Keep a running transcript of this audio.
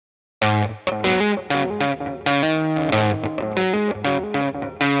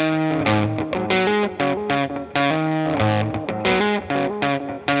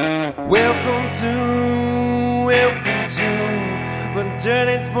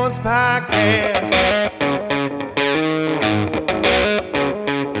Sports Podcast.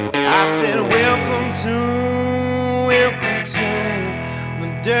 I said, welcome to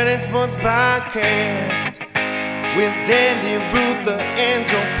the Dirty Sports Podcast with Andy Ruther and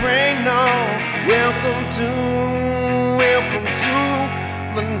Joe Prano. Welcome to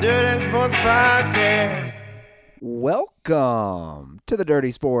the Dirty Sports Podcast. Welcome to the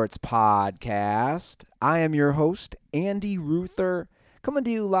Dirty Sports Podcast. I am your host, Andy Ruther, coming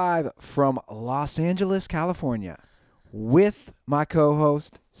to you live from Los Angeles, California, with my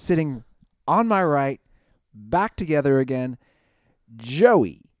co-host sitting on my right, back together again,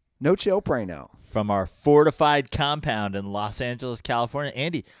 Joey No Chill Prano. From our fortified compound in Los Angeles, California.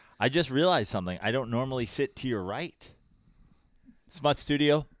 Andy, I just realized something. I don't normally sit to your right. Smut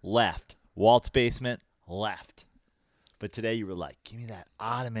Studio, left. Walt's Basement, left. But today you were like, give me that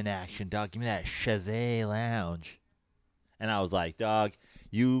ottoman action, dog. Give me that chaise lounge. And I was like, dog,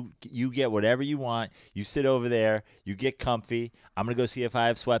 you get whatever you want. You sit over there. You get comfy. I'm going to go see if I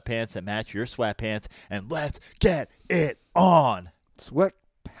have sweatpants that match your sweatpants. And let's get it on. Sweat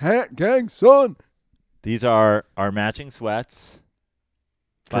Pant Gang, son. These are our matching sweats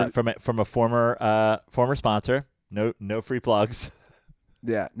from a former sponsor. No free plugs.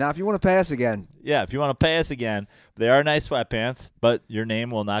 Yeah. Now, if you want to pay us again. Yeah, if you want to pay us again, they are nice sweatpants, but your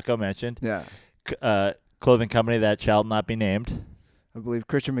name will not go mentioned. Yeah. Clothing company that shall not be named. I believe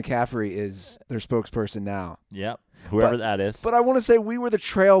Christian McCaffrey is their spokesperson now. Yep, whoever that is. But I want to say we were the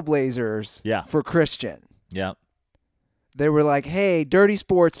trailblazers for Christian. Yep. They were like, hey, Dirty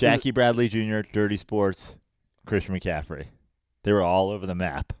Sports. Jackie Bradley Jr., Dirty Sports, Christian McCaffrey. They were all over the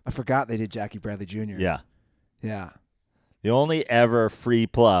map. I forgot they did Jackie Bradley Jr. Yeah. Yeah. The only ever free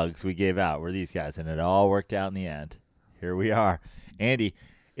plugs we gave out were these guys, and it all worked out in the end. Here we are. Andy,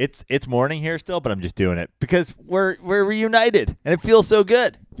 it's morning here still, but I'm just doing it because we're reunited, and it feels so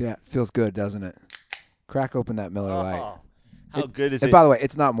good. Yeah, it feels good, doesn't it? Crack open that Miller Lite. How good is it? And by the way,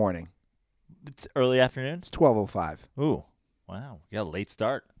 it's not morning. It's early afternoon? It's 12:05. Ooh, wow. You got a late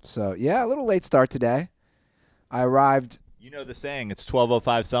start. So, yeah, a little late start today. I arrived. You know the saying, it's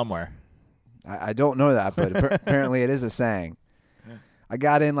 12:05 somewhere. I don't know that, but apparently it is a saying. I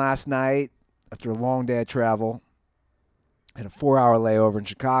got in last night after a long day of travel. Had a 4-hour layover in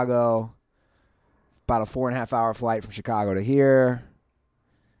Chicago. About a 4.5-hour flight from Chicago to here.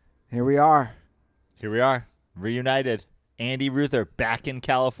 Here we are. Here we are, reunited. Andy Ruther back in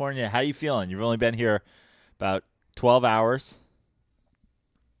California. How you feeling? You've only been here about 12 hours.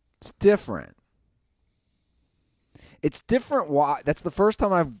 It's different. It's different. Why? That's the first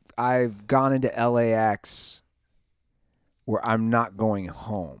time I've gone into LAX where I'm not going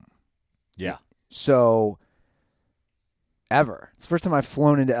home. Yeah. So ever. It's the first time I've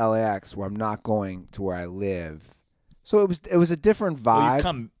flown into LAX where I'm not going to where I live. So it was a different vibe. Well, you've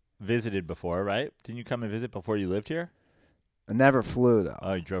come visited before, right? Didn't you come and visit before you lived here? I never flew though.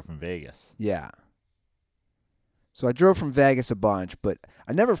 Oh, you drove from Vegas. Yeah. So I drove from Vegas a bunch, but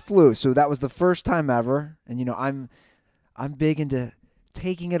I never flew. So that was the first time ever. And you know, I'm big into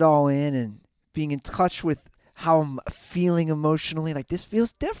taking it all in and being in touch with how I'm feeling emotionally. Like, this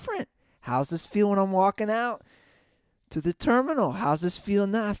feels different. How's this feel when I'm walking out to the terminal? How's this feel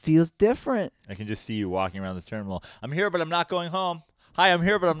now? It feels different. I can just see you walking around the terminal. I'm here, but I'm not going home. Hi, I'm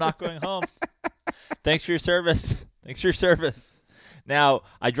here, but I'm not going home. Thanks for your service. Thanks for your service. Now,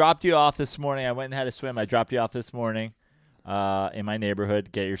 I dropped you off this morning. I went and had a swim. I dropped you off this morning in my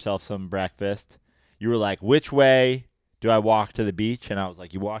neighborhood. Get yourself some breakfast. You were like, which way do I walk to the beach? And I was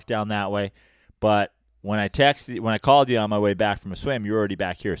like, you walk down that way. But when I called you on my way back from a swim, you were already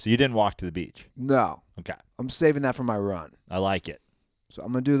back here. So you didn't walk to the beach. No. Okay. I'm saving that for my run. I like it. So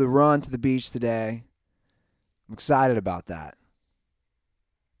I'm going to do the run to the beach today. I'm excited about that.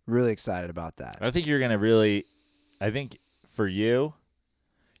 Really excited about that. I think for you,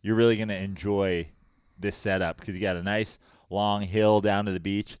 you're really going to enjoy this setup because you got a nice long hill down to the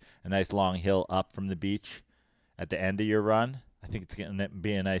beach, a nice long hill up from the beach at the end of your run. I think it's going to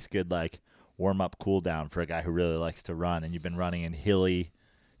be a nice, good, warm-up, cool-down for a guy who really likes to run, and you've been running in hilly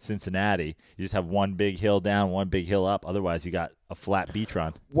Cincinnati. You just have one big hill down, one big hill up. Otherwise, you got a flat beach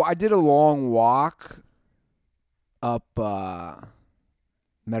run. Well, I did a long walk up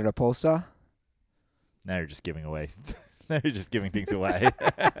Mariposa. Now you're just giving away. Now you're just giving things away.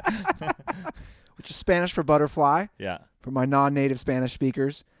 Which is Spanish for butterfly. Yeah. For my non-native Spanish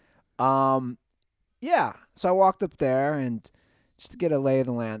speakers. Yeah. So I walked up there and just to get a lay of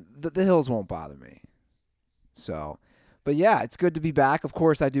the land. The hills won't bother me. So, but yeah, it's good to be back. Of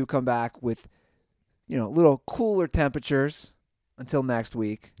course, I do come back with, little cooler temperatures until next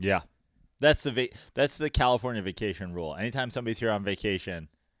week. Yeah. That's the California vacation rule. Anytime somebody's here on vacation,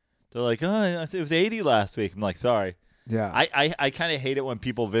 They're like, oh, it was 80 last week. I'm like, sorry. Yeah. I kind of hate it when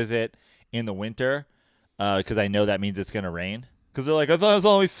people visit in the winter because I know that means it's going to rain. Because they're like, I thought it was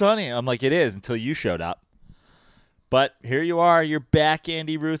always sunny. I'm like, it is until you showed up. But here you are. You're back,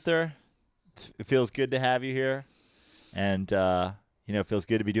 Andy Ruther. It feels good to have you here. And, it feels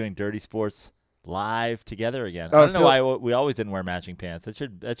good to be doing Dirty Sports live together again. I don't know why we always didn't wear matching pants. That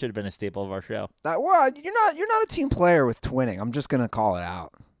should have been a staple of our show. Well, you're not a team player with twinning. I'm just gonna call it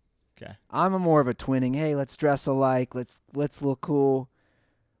out. Okay. I'm more of a twinning. Hey, let's dress alike. Let's look cool.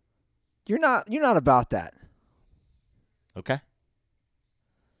 You're not about that. Okay.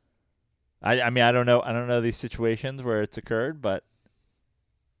 I mean I don't know these situations where it's occurred, but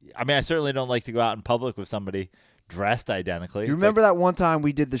I mean I certainly don't like to go out in public with somebody dressed identically. You remember that one time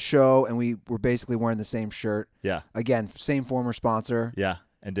we did the show and we were basically wearing the same shirt? Yeah. Again, same former sponsor. Yeah.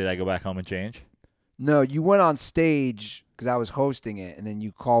 And did I go back home and change? No, you went on stage because I was hosting it, and then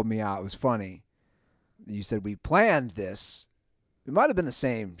you called me out. It was funny. You said, we planned this. It might have been the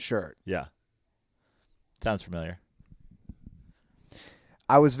same shirt. Yeah. Sounds familiar.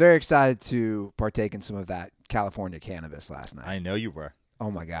 I was very excited to partake in some of that California cannabis last night. I know you were. Oh,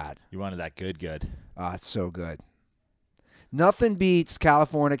 my God. You wanted that good. It's so good. Nothing beats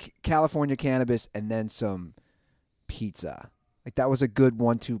California cannabis and then some pizza. Like, that was a good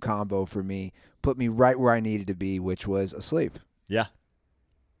 1-2 combo for me. Put me right where I needed to be, which was asleep. Yeah.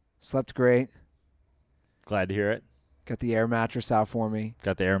 Slept great. Glad to hear it. Got the air mattress out for me.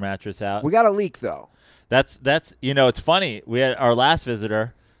 Got the air mattress out. We got a leak, though. That's it's funny. We had our last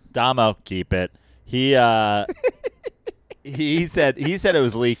visitor, Damo, keep it. He he said it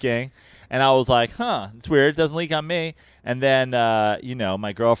was leaking, and I was like, huh, it's weird. It doesn't leak on me. And then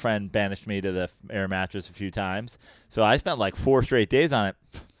my girlfriend banished me to the air mattress a few times, so I spent like 4 straight days on it,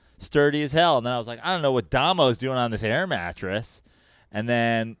 sturdy as hell. And then I was like, I don't know what Damo's doing on this air mattress. And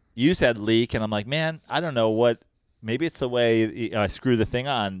then you said leak, and I'm like, man, I don't know what. Maybe it's the way I screw the thing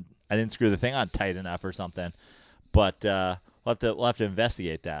on. I didn't screw the thing on tight enough or something. But we'll have to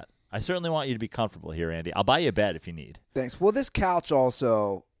investigate that. I certainly want you to be comfortable here, Andy. I'll buy you a bed if you need. Thanks. Well, this couch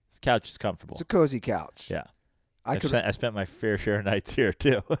also. This couch is comfortable. It's a cozy couch. Yeah. I spent my fair share of nights here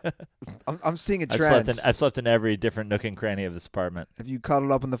too. I'm seeing a trend. I've slept in every different nook and cranny of this apartment. Have you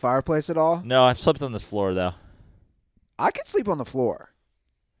cuddled up in the fireplace at all? No, I've slept on this floor though. I could sleep on the floor.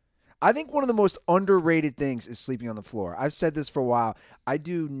 I think one of the most underrated things is sleeping on the floor. I've said this for a while. I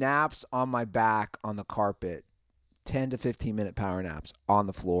do naps on my back on the carpet, 10 to 15-minute power naps on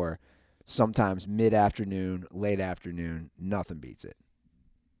the floor, sometimes mid-afternoon, late afternoon. Nothing beats it.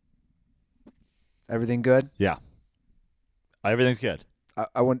 Everything good? Yeah. Everything's good.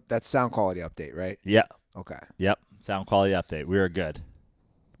 I want that sound quality update, right? Yeah. Okay. Yep. Sound quality update. We are good.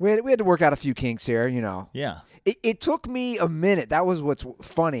 We had to work out a few kinks here, Yeah. It took me a minute. That was what's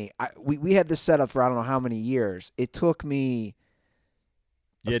funny. We had this set up for I don't know how many years. It took me.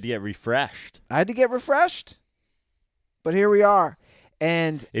 You had to get refreshed. I had to get refreshed. But here we are.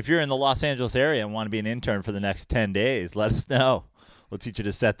 And if you're in the Los Angeles area and want to be an intern for the next 10 days, let us know. We'll teach you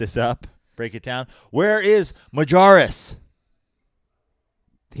to set this up, break it down. Where is Majaris?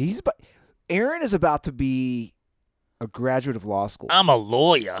 Aaron is about to be a graduate of law school. I'm a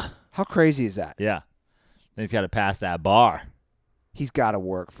lawyer. How crazy is that? Yeah. Then he's got to pass that bar. He's got to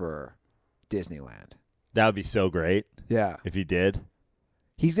work for Disneyland. That would be so great. Yeah. If he did.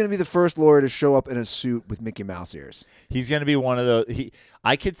 He's going to be the first lawyer to show up in a suit with Mickey Mouse ears. He's going to be one of those.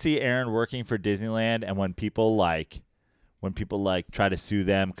 I could see Aaron working for Disneyland, and when people try to sue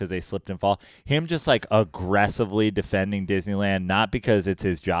them because they slipped and fall, him just like aggressively defending Disneyland, not because it's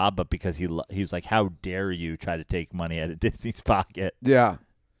his job, but because he was like, how dare you try to take money out of Disney's pocket? Yeah.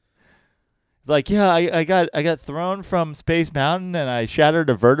 Like, yeah, I got thrown from Space Mountain and I shattered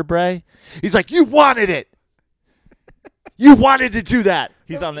a vertebrae. He's like, you wanted it. You wanted to do that.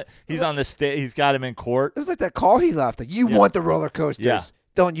 He's on the stage. He's got him in court. It was like that call he left. Like, you want the roller coasters. Yeah.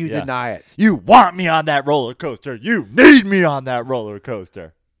 Don't you deny it. You want me on that roller coaster. You need me on that roller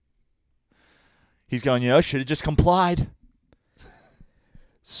coaster. He's going, should have just complied.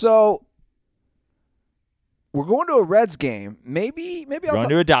 So, we're going to a Reds game. Maybe I'll going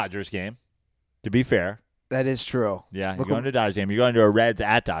to a Dodgers game, to be fair. That is true. Yeah, you're going to a Dodgers game. You're going to a Reds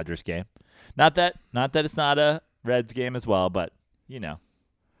at Dodgers game. Not that it's not a Reds game as well, but,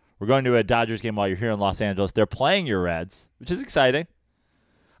 we're going to a Dodgers game while you're here in Los Angeles. They're playing your Reds, which is exciting.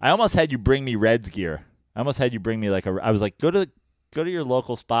 I almost had you bring me Reds gear. I almost had you bring me I was like, go to your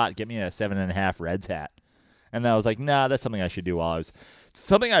local spot, get me a 7.5 Reds hat. And then I was like, nah, that's something I should do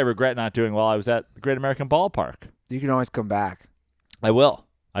something I regret not doing while I was at the Great American Ballpark. You can always come back. I will.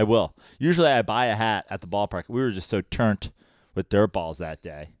 Usually I buy a hat at the ballpark. We were just so turned with dirt balls that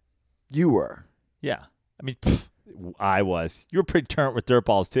day. You were. Yeah. I mean, I was. You were pretty turnt with dirt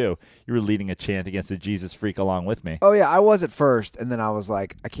balls, too. You were leading a chant against the Jesus freak along with me. Oh, yeah, I was at first, and then I was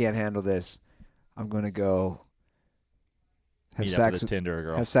like, I can't handle this. I'm going to go have Meet up sex with a Tinder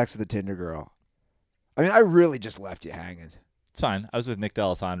girl. have sex with a Tinder girl. I mean, I really just left you hanging. It's fine. I was with Nick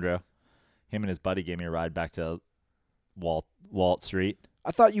D'Alessandro. Him and his buddy gave me a ride back to Walt Street.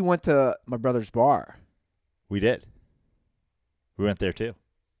 I thought you went to my brother's bar. We did. We went there, too.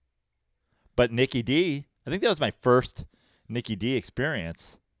 But Nicky D, I think that was my first Nicky D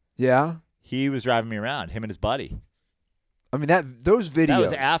experience. Yeah? He was driving me around, him and his buddy. I mean, those videos. That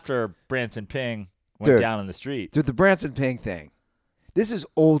was after Branson Ping went down on the street. Dude, the Branson Ping thing. This is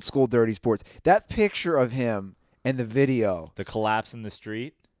old school Dirty Sports. That picture of him and the video The collapse in the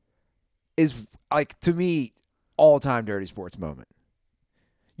street. is, like, to me, all-time Dirty Sports moment.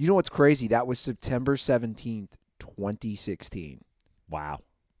 You know what's crazy? That was September 17th, 2016. Wow.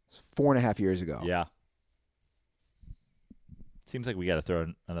 4.5 years ago. Yeah. Seems like we got to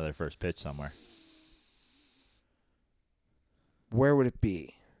throw another first pitch somewhere. Where would it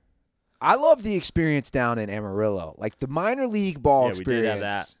be? I love the experience down in Amarillo. Like, the minor league ball experience. We did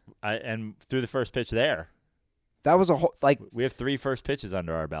have that. And threw the first pitch there. That was a whole, like, We have 3 first pitches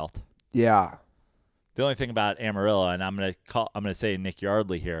under our belt. yeah. The only thing about Amarillo, and I'm gonna say Nick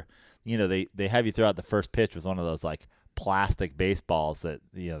Yardley here, you know, they have you throw out the first pitch with one of those like plastic baseballs that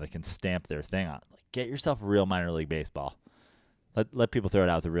they can stamp their thing on. Like, get yourself a real minor league baseball. Let people throw it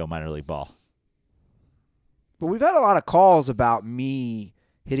out with a real minor league ball. But we've had a lot of calls about me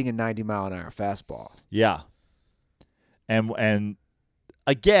hitting a 90-mile-an-hour fastball. Yeah. And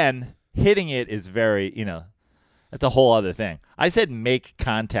again, hitting it is very, that's a whole other thing. I said make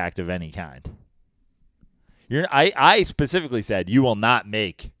contact of any kind. I specifically said you will not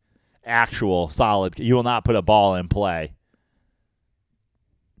make actual solid. You will not put a ball in play.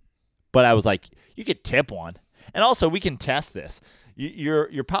 But I was like, you could tip one, and also we can test this.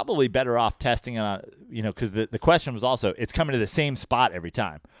 You're probably better off testing it on, because the question was also it's coming to the same spot every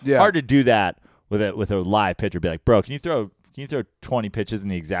time. Yeah. Hard to do that with a live pitcher. Be like, bro, can you throw 20 pitches in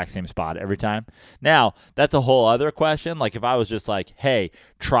the exact same spot every time? Now that's a whole other question. Like if I was just like, hey,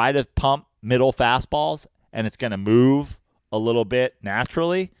 try to pump middle fastballs. And it's going to move a little bit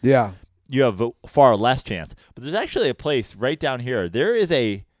naturally, Yeah. you have a far less chance. But there's actually a place right down here. There is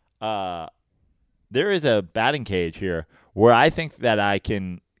a batting cage here where I think that I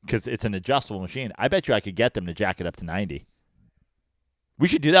can, because it's an adjustable machine, I bet you I could get them to jack it up to 90. We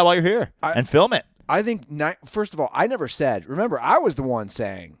should do that while you're here and film it. I think, first of all, I never said, remember, I was the one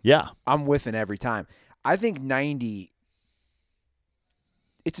saying, Yeah. I'm whiffing every time. I think 90,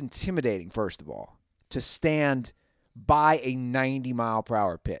 it's intimidating, first of all, to stand by a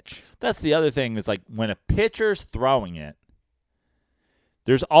 90-mile-per-hour pitch. That's the other thing is like when a pitcher's throwing it,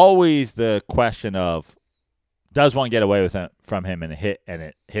 there's always the question of, does one get away with it from him and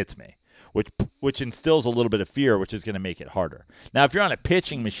it hits me, which instills a little bit of fear, which is going to make it harder. Now, if you're on a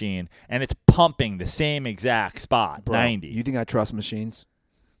pitching machine and it's pumping the same exact spot, Bro, 90. You think I trust machines?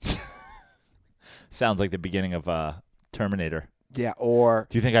 Sounds like the beginning of Terminator. Yeah, or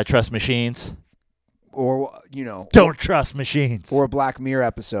Do you think I trust machines? Don't trust machines. or a Black Mirror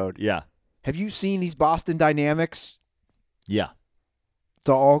episode. Yeah. Have you seen these Boston Dynamics Yeah.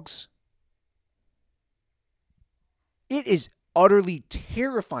 dogs? It is utterly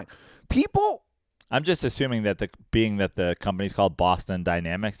terrifying. People, I'm just assuming that being that the company's called Boston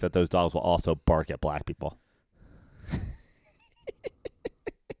Dynamics, that those dogs will also bark at black people.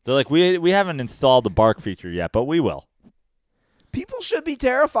 They're like, we haven't installed the bark feature yet, but we will. people should be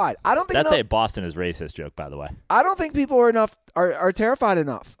terrified. I don't think That's a Boston is racist joke, by the way. I don't think people are terrified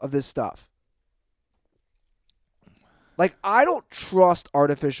enough of this stuff. Like, I don't trust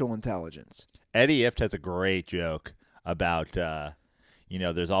artificial intelligence. Eddie Ift has a great joke about,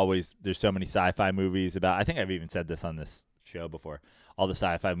 there's so many sci-fi movies about, I think I've even said this on this show before. All the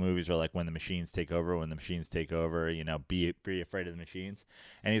sci-fi movies are like when the machines take over, be afraid of the machines.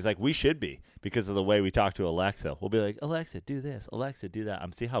 And he's like, we should be, because of the way we talk to Alexa. We'll be like, Alexa, do this. Alexa, do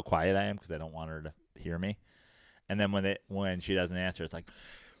that. See how quiet I am because I don't want her to hear me. And then when she doesn't answer, it's like,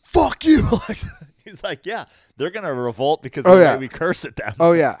 fuck you, Alexa. He's like, yeah, they're going to revolt because of the way we curse at them.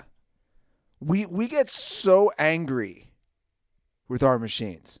 Oh, yeah. We get so angry with our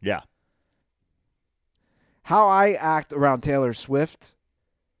machines. Yeah. How I act around Taylor Swift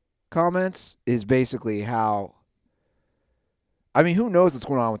comments is basically how, who knows what's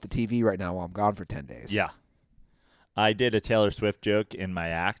going on with the TV right now while I'm gone for 10 days. Yeah. I did a Taylor Swift joke in my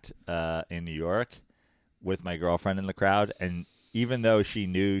act in New York with my girlfriend in the crowd, and even though she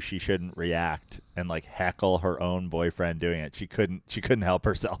knew she shouldn't react and like heckle her own boyfriend doing it, she couldn't help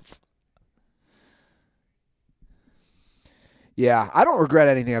herself. Yeah, I don't regret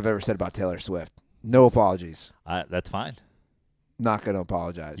anything I've ever said about Taylor Swift. No apologies. That's fine. Not going to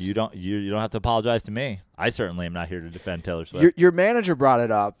apologize. You don't have to apologize to me. I certainly am not here to defend Taylor Swift. Your manager brought it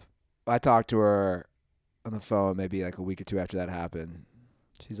up. I talked to her on the phone maybe like a week or two after that happened.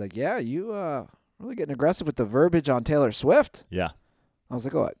 She's like, "Yeah, you really getting aggressive with the verbiage on Taylor Swift." Yeah. I was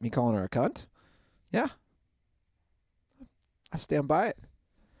like, "Oh, what, me calling her a cunt?" Yeah. I stand by it.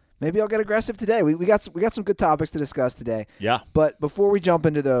 Maybe I'll get aggressive today. We got some good topics to discuss today. Yeah. But before we jump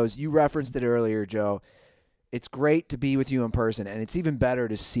into those, you referenced it earlier, Joe. It's great to be with you in person, and it's even better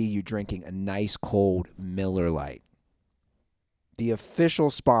to see you drinking a nice cold Miller Lite, the official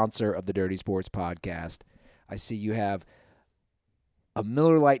sponsor of the Dirty Sports Podcast. I see you have a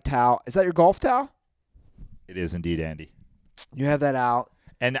Miller Lite towel. Is that your golf towel? It is indeed, Andy. You have that out.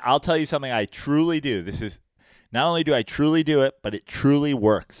 And I'll tell you something I truly do. This is not only do I truly do it, but it truly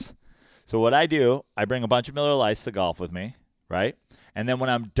works. So what I do, I bring a bunch of Miller Lites to golf with me, right? And then when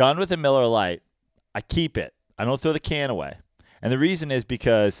I'm done with the Miller Lite, I keep it. I don't throw the can away. And the reason is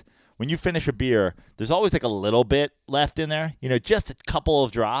because when you finish a beer, there's always like a little bit left in there, just a couple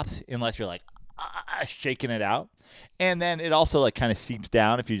of drops, unless you're like shaking it out. And then it also like kind of seeps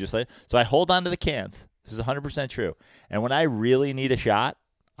down if you just let it. So I hold on to the cans. This is 100% true. And when I really need a shot,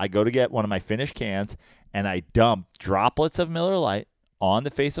 I go to get one of my finished cans and I dump droplets of Miller Lite on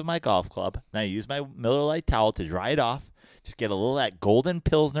the face of my golf club. And I use my Miller Lite towel to dry it off. Just get a little of that golden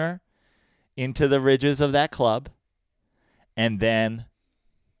Pilsner into the ridges of that club, and then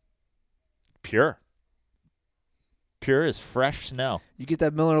pure as fresh snow. You get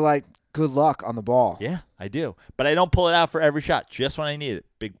that Miller Lite, good luck on the ball. Yeah, I do. But I don't pull it out for every shot, just when I need it.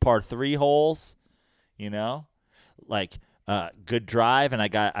 Big par 3 holes, like good drive, and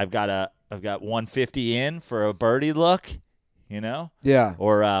I've got 150 in for a birdie look, Yeah.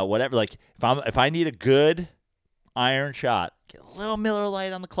 or whatever. Like if I need a good iron shot, get a little Miller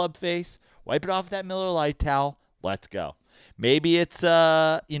Lite on the club face, wipe it off with that Miller Lite towel. Let's go. Maybe it's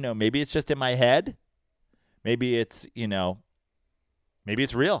maybe it's just in my head. Maybe it's maybe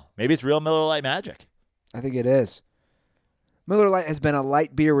it's real. Maybe it's real Miller Lite magic. I think it is. Miller Lite has been a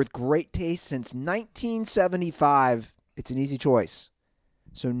light beer with great taste since 1975. It's an easy choice.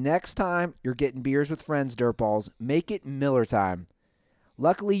 So next time you're getting beers with friends, Dirtballs, make it Miller time.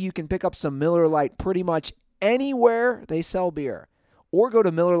 Luckily, you can pick up some Miller Lite pretty much anywhere they sell beer. Or go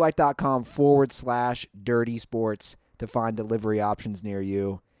to MillerLite.com/dirty sports to find delivery options near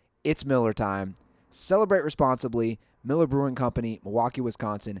you. It's Miller time. Celebrate responsibly. Miller Brewing Company, Milwaukee,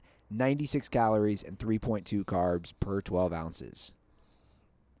 Wisconsin. 96 calories and 3.2 carbs per 12 ounces.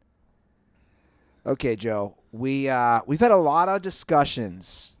 Okay, Joe. We've had a lot of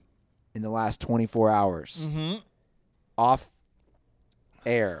discussions in the last 24 hours. Mm-hmm. Off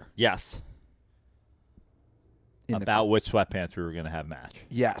air. Yes. About which sweatpants we were going to have match.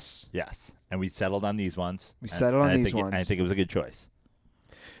 Yes. Yes. And we settled on these ones. We settled on these ones. I think it was a good choice.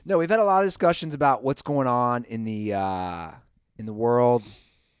 No, we've had a lot of discussions about what's going on in the world,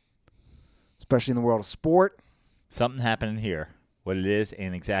 especially in the world of sport. Something happening here. What it is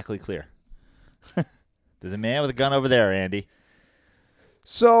ain't exactly clear. There's a man with a gun over there, Andy.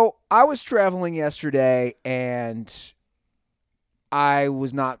 So I was traveling yesterday, and I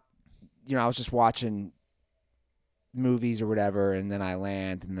was not, I was just watching movies or whatever, and then I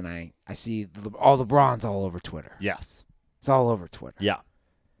land, and then I see all LeBron's all over Twitter. Yes. It's all over Twitter. Yeah.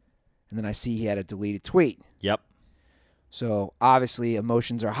 And then I see he had a deleted tweet. Yep. So obviously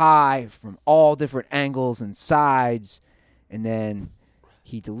emotions are high from all different angles and sides, and then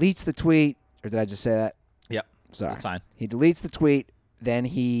he deletes the tweet. Or did I just say that? Yep. Sorry. That's fine. He deletes the tweet. Then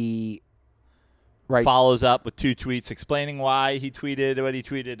he writes. Follows up with 2 tweets explaining why he tweeted what he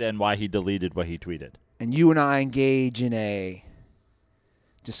tweeted and why he deleted what he tweeted. And you and I engage in a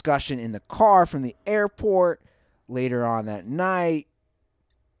discussion in the car from the airport later on that night.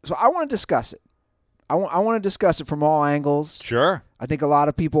 So I want to discuss it. I want to discuss it from all angles. Sure. I think a lot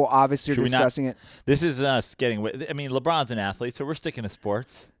of people obviously are discussing it. This is us getting – I mean, LeBron's an athlete, so we're sticking to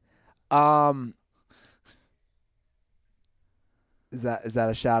sports. Is that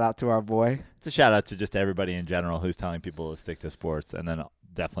a shout out to our boy? It's a shout out to just everybody in general who's telling people to stick to sports, and then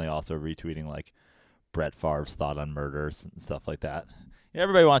definitely also retweeting like Brett Favre's thought on murders and stuff like that. Yeah,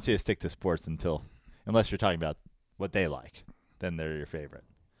 everybody wants you to stick to sports unless you're talking about what they like, then they're your favorite.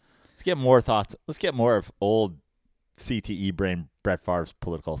 Let's get more thoughts. Let's get more of old CTE brain Brett Favre's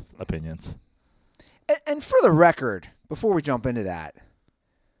political opinions. And for the record, before we jump into that,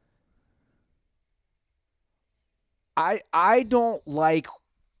 I don't like.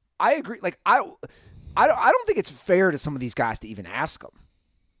 I agree. Like I don't think it's fair to some of these guys to even ask them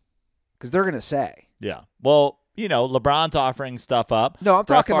because they're gonna say. Yeah. Well, LeBron's offering stuff up. No, I'm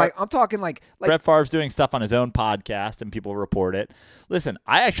Brett talking like Brett Favre's doing stuff on his own podcast, and people report it. Listen,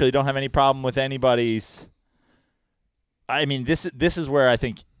 I actually don't have any problem with anybody's. I mean, this is where I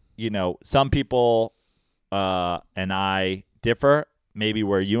think some people and I differ. Maybe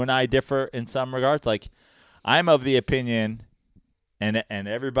where you and I differ in some regards. Like, I'm of the opinion, and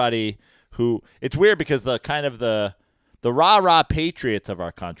everybody who it's weird because the rah-rah patriots of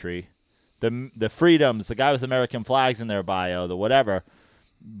our country, the freedoms, the guy with American flags in their bio, the whatever,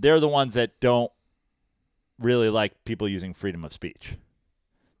 they're the ones that don't really like people using freedom of speech.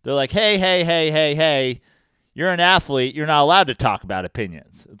 They're like, hey, you're an athlete. You're not allowed to talk about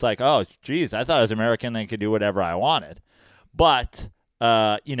opinions. It's like, oh, geez, I thought I was American and could do whatever I wanted. But,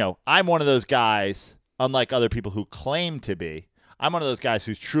 I'm one of those guys, unlike other people who claim to be. I'm one of those guys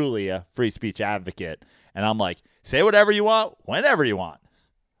who's truly a free speech advocate. And I'm like, say whatever you want, whenever you want.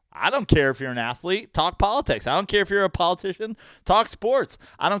 I don't care if you're an athlete, talk politics. I don't care if you're a politician, talk sports.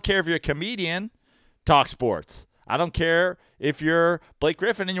 I don't care if you're a comedian, talk sports. I don't care if you're Blake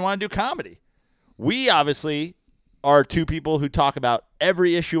Griffin and you want to do comedy. We obviously are two people who talk about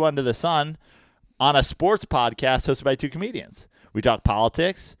every issue under the sun on a sports podcast hosted by two comedians. We talk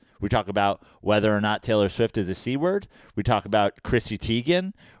politics. We talk about whether or not Taylor Swift is a C word. We talk about Chrissy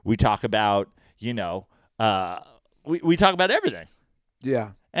Teigen. We talk about, we talk about everything.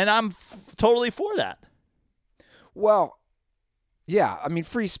 Yeah. And I'm totally for that. Well, yeah, I mean,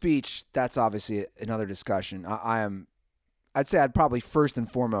 free speech, that's obviously another discussion. I'd say I'd probably first and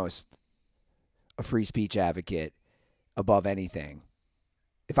foremost a free speech advocate above anything.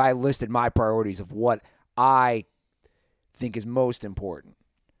 If I listed my priorities of what I think is most important.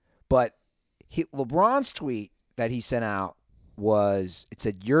 But LeBron's tweet that he sent out it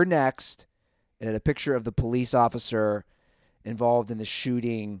said, "You're next," and it had a picture of the police officer involved in the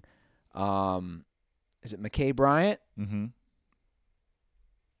shooting. Is it McKay Bryant? Mm-hmm.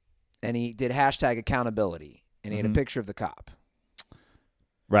 And he did hashtag accountability, and he had a picture of the cop.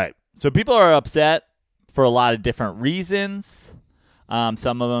 Right. So people are upset for a lot of different reasons.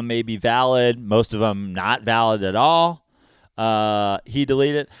 Some of them may be valid. Most of them not valid at all. He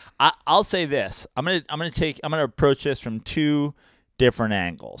deleted. I'll say this. I'm gonna approach this from two different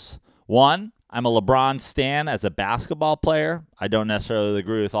angles. One, I'm a LeBron stan as a basketball player. I don't necessarily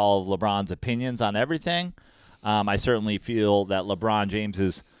agree with all of LeBron's opinions on everything. I certainly feel that LeBron James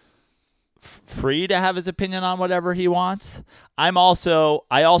is free to have his opinion on whatever he wants. I also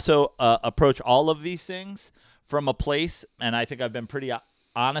approach all of these things from a place, and I think I've been pretty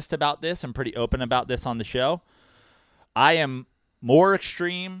honest about this and pretty open about this on the show. I am more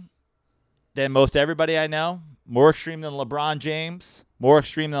extreme than most everybody I know, more extreme than LeBron James, more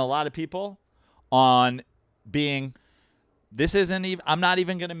extreme than a lot of people on being, I'm not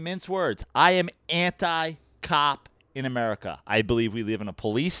even going to mince words. I am anti-cop in America. I believe we live in a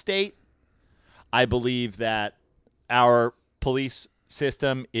police state. I believe that our police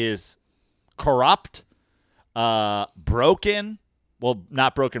system is corrupt, broken. Well,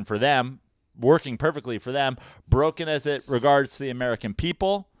 not broken for them, working perfectly for them, broken as it regards to the American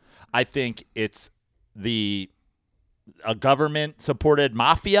people. I think it's a government-supported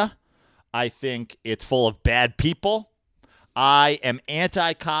mafia. I think it's full of bad people. I am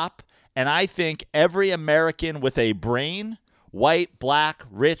anti-cop, and I think every American with a brain, white, black,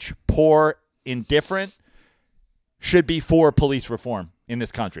 rich, poor, indifferent, should be for police reform in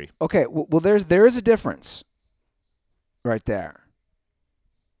this country. Okay, well, there is a difference right there.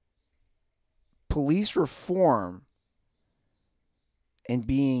 Police reform and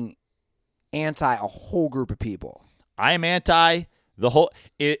being anti a whole group of people. I am anti the whole.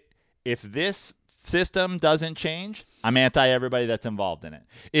 If this system doesn't change, I'm anti everybody that's involved in it.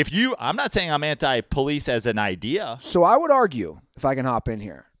 I'm not saying I'm anti police as an idea. So I would argue, if I can hop in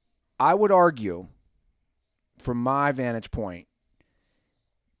here, I would argue, from my vantage point,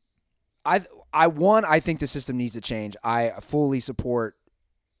 I think the system needs to change. I fully support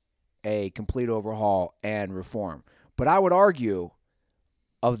a complete overhaul and reform. But I would argue,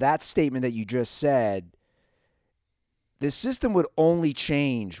 of that statement that you just said, the system would only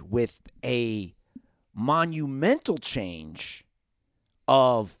change with a monumental change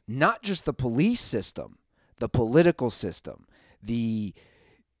of not just the police system, the political system, the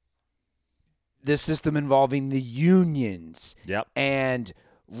system involving the unions, and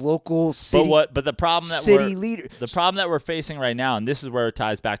local city. But the problem that we're facing right now, and this is where it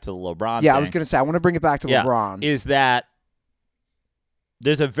ties back to the LeBron. Yeah, I was going to say, I want to bring it back to LeBron. Is that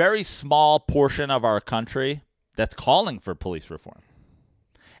there's a very small portion of our country that's calling for police reform,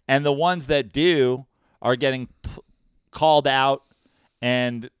 and the ones that do are getting called out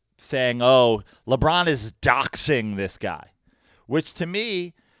and saying, "Oh, LeBron is doxing this guy," which to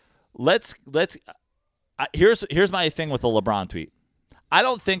me, here's my thing with the LeBron tweet. I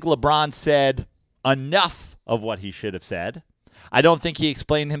don't think LeBron said enough of what he should have said. I don't think he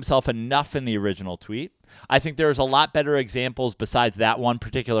explained himself enough in the original tweet. I think there's a lot better examples besides that one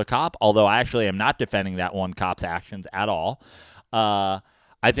particular cop, although I actually am not defending that one cop's actions at all. I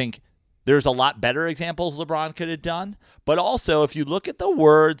think there's a lot better examples LeBron could have done. But also, if you look at the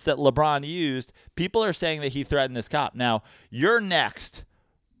words that LeBron used, people are saying that he threatened this cop. Now, you're next.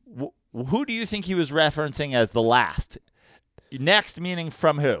 Who do you think he was referencing as the last? Next meaning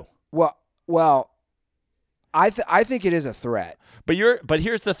from who? Well, I think it is a threat. But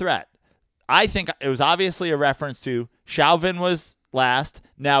here's the threat. I think it was obviously a reference to Chauvin was last.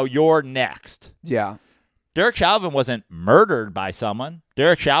 Now you're next. Yeah. Derek Chauvin wasn't murdered by someone.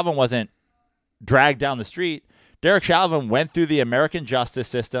 Derek Chauvin wasn't dragged down the street. Derek Chauvin went through the American justice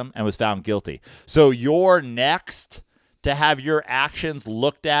system and was found guilty. So you're next to have your actions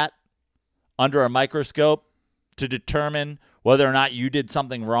looked at under a microscope to determine whether or not you did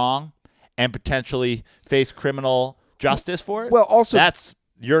something wrong and potentially face criminal justice for it. Well, also, that's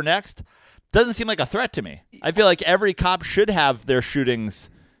you're next. Doesn't seem like a threat to me. I feel like every cop should have their shootings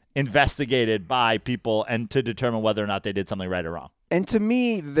investigated by people and to determine whether or not they did something right or wrong. And to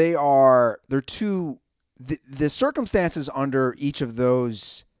me, they're two. The circumstances under each of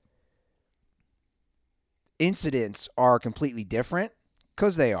those incidents are completely different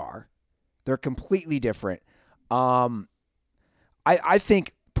because they're completely different. I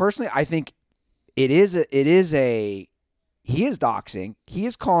think personally, it is he is doxing. He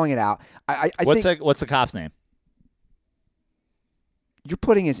is calling it out. What's the cop's name? You're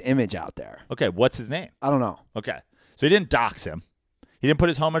putting his image out there. Okay, what's his name? I don't know. Okay, so he didn't dox him. He didn't put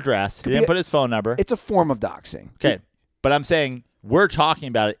his home address. He didn't put his phone number. It's a form of doxing. Okay, but I'm saying we're talking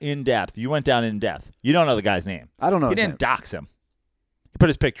about it in depth. You went down in depth. You don't know the guy's name. I don't know. He didn't dox him. He put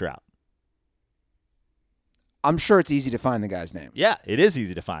his picture out. I'm sure it's easy to find the guy's name. Yeah, it is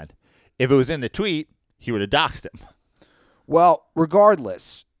easy to find. If it was in the tweet, he would have doxed him. Well,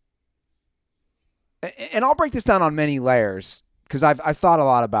 regardless, and I'll break this down on many layers because I've thought a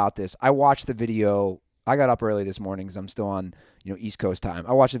lot about this. I watched the video. I got up early this morning because I'm still on East Coast time.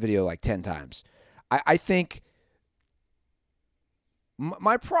 I watched the video like 10 times. I think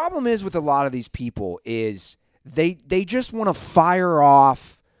my problem is with a lot of these people is they just want to fire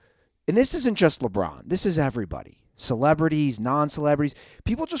off, and this isn't just LeBron. This is everybody. Celebrities, non-celebrities.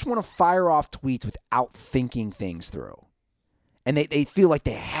 People just want to fire off tweets without thinking things through. And they feel like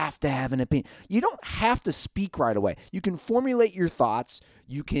they have to have an opinion. You don't have to speak right away. You can formulate your thoughts.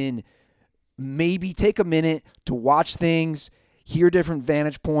 You can maybe take a minute to watch things, hear different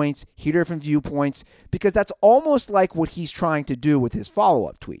vantage points, hear different viewpoints, because that's almost like what he's trying to do with his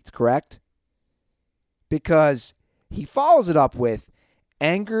follow-up tweets, correct? Because he follows it up with,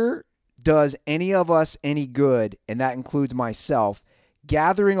 anger does any of us any good, and that includes myself.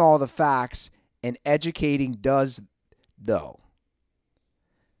 Gathering all the facts and educating does, though.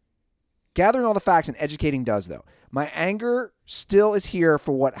 Gathering all the facts and educating does, though. My anger still is here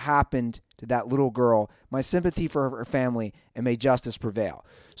for what happened to that little girl. My sympathy for her family, and may justice prevail.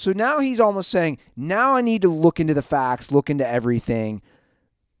 So now he's almost saying, now I need to look into the facts, look into everything,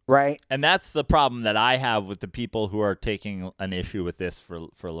 right? And that's the problem that I have with the people who are taking an issue with this for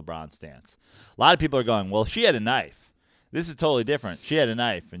LeBron's stance. A lot of people are going, well, she had a knife. This is totally different. She had a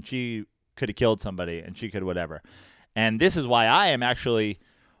knife, and she could have killed somebody, and she could whatever. And this is why I am actually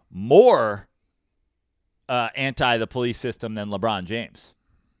more anti the police system than LeBron James.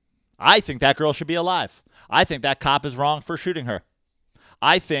 I think that girl should be alive. I think that cop is wrong for shooting her.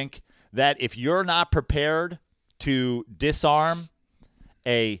 I think that if you're not prepared to disarm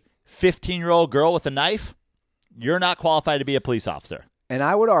a 15-year-old girl with a knife, you're not qualified to be a police officer. And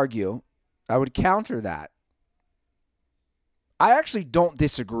I would counter that. I actually don't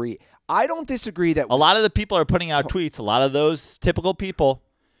disagree. I don't disagree that a lot of the people are putting out tweets, a lot of those typical people,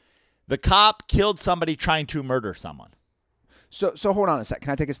 the cop killed somebody trying to murder someone. So hold on a sec.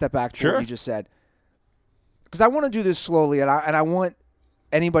 Can I take a step back to Sure. what you just said? Because I want to do this slowly, and I want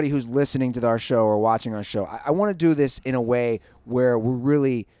anybody who's listening to our show or watching our show, I want to do this in a way where we're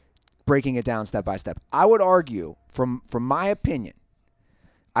really breaking it down step by step. I would argue, from my opinion,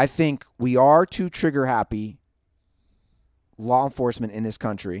 I think we are too trigger-happy law enforcement in this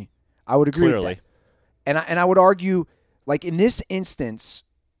country. I would agree Clearly. with that. And I would argue, like in this instance,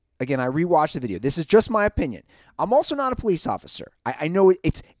 again, I rewatched the video. This is just my opinion. I'm also not a police officer. I know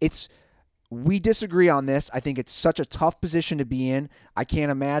it's we disagree on this. I think it's such a tough position to be in. I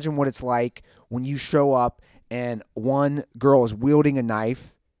can't imagine what it's like when you show up and one girl is wielding a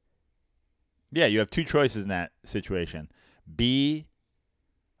knife Yeah, you have two choices in that situation. Be,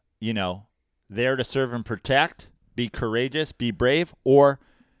 there to serve and protect, be courageous, be brave, or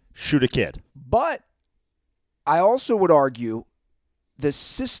shoot a kid. But I also would argue the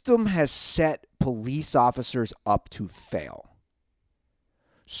system has set police officers up to fail.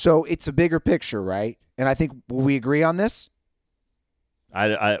 So it's a bigger picture, right? And I think, will we agree on this?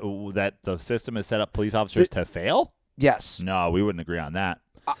 That the system has set up police officers to fail? Yes. No, we wouldn't agree on that.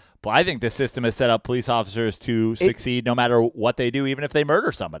 But I think the system has set up police officers to succeed no matter what they do, even if they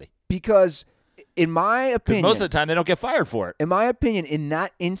murder somebody. Because in my opinion, most of the time they don't get fired for it. In my opinion, in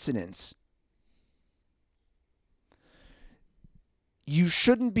that incident, you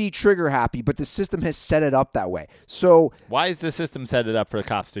shouldn't be trigger happy, but the system has set it up that way. So why is the system set it up for the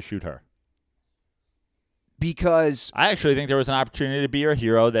cops to shoot her? Because I actually think there was an opportunity to be a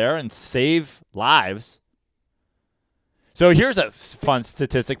hero there and save lives. So here's a fun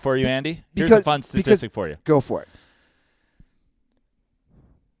statistic for you, Andy. Here's a fun statistic for you. Go for it.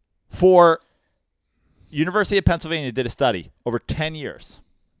 For University of Pennsylvania did a study over 10 years.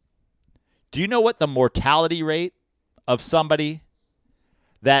 Do you know what the mortality rate of somebody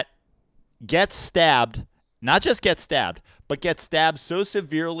that gets stabbed, not just gets stabbed, but gets stabbed so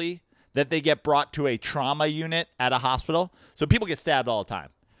severely that they get brought to a trauma unit at a hospital? So people get stabbed all the time.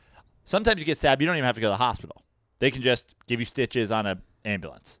 Sometimes you get stabbed, you don't even have to go to the hospital. They can just give you stitches on an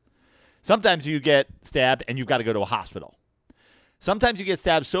ambulance. Sometimes you get stabbed and you've got to go to a hospital. Sometimes you get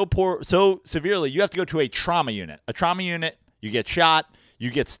stabbed so severely, you have to go to a trauma unit. A trauma unit, you get shot, you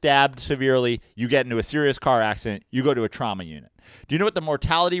get stabbed severely, you get into a serious car accident, you go to a trauma unit. Do you know what the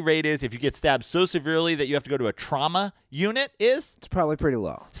mortality rate is if you get stabbed so severely that you have to go to a trauma unit is? It's probably pretty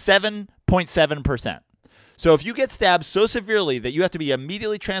low. 7.7%. So if you get stabbed so severely that you have to be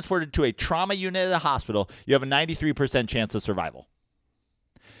immediately transported to a trauma unit at a hospital, you have a 93% chance of survival.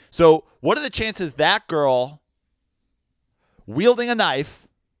 So what are the chances that girl wielding a knife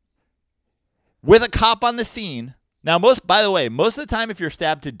with a cop on the scene? Now, by the way, most of the time if you're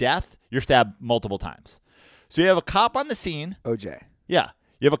stabbed to death, you're stabbed multiple times. So you have a cop on the scene. OJ. Yeah.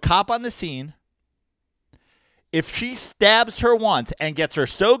 You have a cop on the scene. If she stabs her once and gets her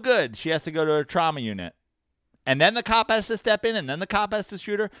so good, she has to go to a trauma unit. And then the cop has to step in, and then the cop has to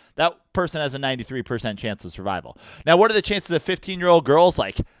shoot her, that person has a 93% chance of survival. Now, what are the chances of 15-year-old girls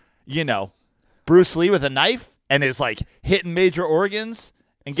like, Bruce Lee with a knife and is like hitting major organs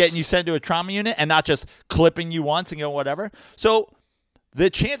and getting you sent to a trauma unit and not just clipping you once and going whatever? So the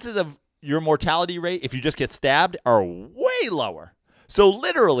chances of your mortality rate, if you just get stabbed, are way lower. So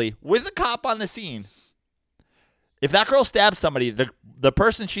literally, with a cop on the scene, if that girl stabs somebody, the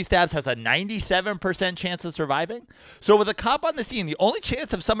person she stabs has a 97% chance of surviving. So with a cop on the scene, the only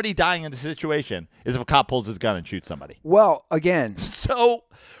chance of somebody dying in the situation is if a cop pulls his gun and shoots somebody. Well, again. So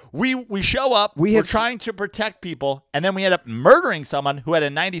we show up, we're trying to protect people, and then we end up murdering someone who had a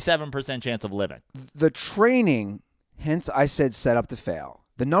 97% chance of living. The training, hence I said set up to fail.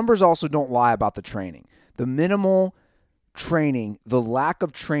 The numbers also don't lie about the training. The minimal training, the lack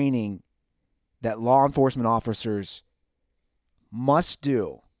of training that law enforcement officers must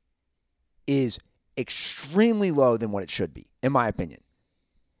do is extremely low than what it should be, in my opinion.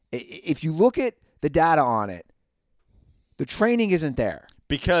 If you look at the data on it, the training isn't there.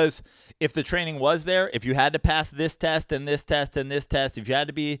 Because if the training was there, if you had to pass this test and this test and this test, if you had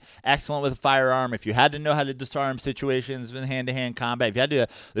to be excellent with a firearm, if you had to know how to disarm situations in hand-to-hand combat, if you had to,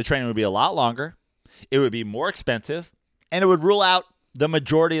 the training would be a lot longer, it would be more expensive, and it would rule out the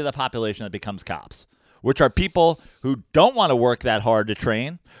majority of the population that becomes cops, which are people who don't want to work that hard to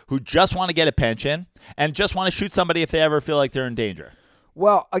train, who just want to get a pension, and just want to shoot somebody if they ever feel like they're in danger.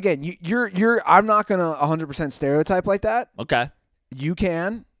 Well, again, I'm not going to 100% stereotype like that. Okay. You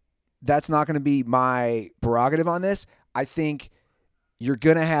can. That's not going to be my prerogative on this. I think you're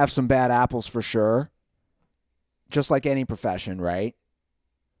going to have some bad apples for sure, just like any profession, right?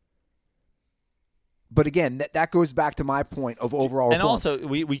 But again, that goes back to my point of overall reform. And also,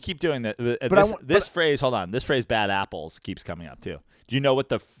 we keep doing that. This phrase, bad apples, keeps coming up too. Do you know what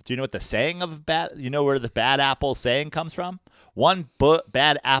the saying of bad? You know where the bad apple saying comes from? One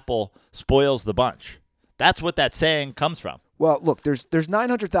bad apple spoils the bunch. That's what that saying comes from. Well, look, there's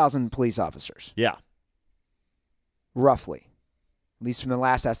 900,000 police officers. Yeah, roughly, at least from the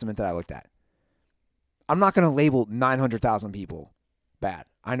last estimate that I looked at. I'm not going to label 900,000 people bad.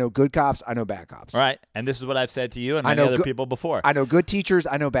 I know good cops. I know bad cops. All right. And this is what I've said to you and many other people before. I know good teachers.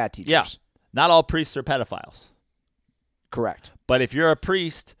 I know bad teachers. Yeah. Not all priests are pedophiles. Correct. But if you're a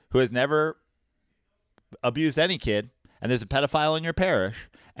priest who has never abused any kid and there's a pedophile in your parish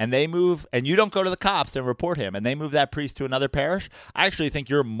and they move, and you don't go to the cops and report him, and they move that priest to another parish, I actually think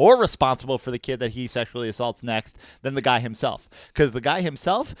you're more responsible for the kid that he sexually assaults next than the guy himself. Because the guy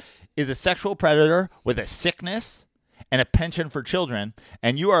himself is a sexual predator with a sickness and a penchant for children,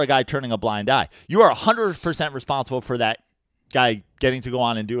 and you are a guy turning a blind eye. You are 100% responsible for that guy getting to go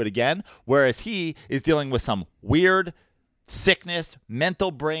on and do it again, whereas he is dealing with some weird sickness,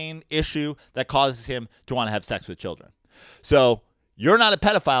 mental brain issue that causes him to want to have sex with children. So you're not a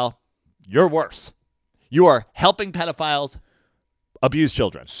pedophile. You're worse. You are helping pedophiles abuse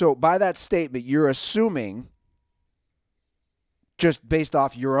children. So by that statement, you're assuming, just based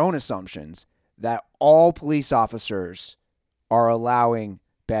off your own assumptions, that all police officers are allowing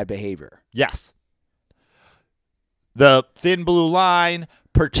bad behavior. Yes. The thin blue line,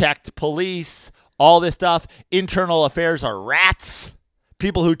 protect police, all this stuff. Internal affairs are rats.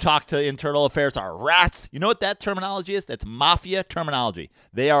 People who talk to internal affairs are rats. You know what that terminology is? That's mafia terminology.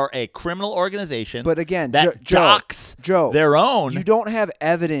 They are a criminal organization. But again, that docks their own. You don't have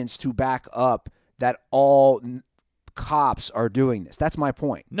evidence to back up that all cops are doing this. That's my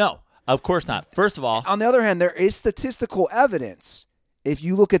point. No, of course not. First of all, on the other hand, there is statistical evidence. If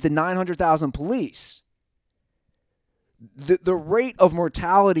you look at the 900,000 police, the rate of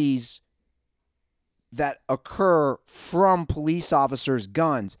mortalities that occur from police officers'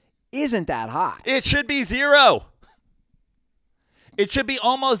 guns isn't that high. It should be zero. It should be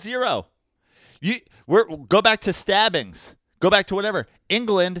almost zero. Go back to stabbings. Go back to whatever.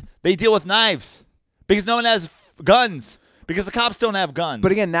 England, they deal with knives because no one has guns because the cops don't have guns.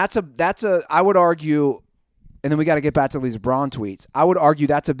 But again, that's a I would argue, and then we got to get back to these Braun tweets. I would argue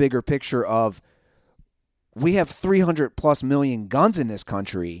that's a bigger picture of we have 300 plus million guns in this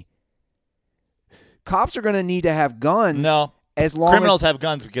country. Cops are going to need to have guns. No. As long criminals as, have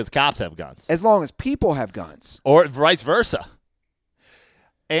guns because cops have guns. As long as people have guns. Or vice versa.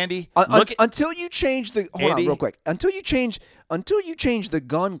 Andy, until you change the hold Andy, on real quick. Until you change the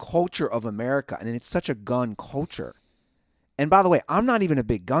gun culture of America, and it's such a gun culture. And by the way, I'm not even a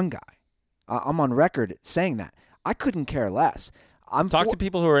big gun guy. I'm on record saying that. I couldn't care less. Talk to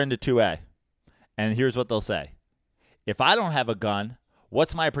people who are into 2A, and here's what they'll say. If I don't have a gun,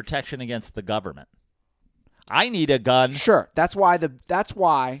 what's my protection against the government? I need a gun. Sure. That's why.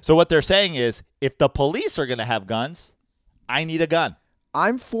 So what they're saying is, if the police are going to have guns, I need a gun.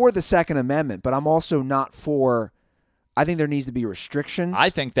 I'm for the Second Amendment, but I'm also not for. I think there needs to be restrictions. I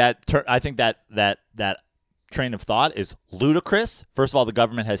think that train of thought is ludicrous. First of all, the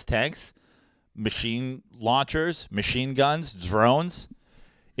government has tanks, machine launchers, machine guns, drones.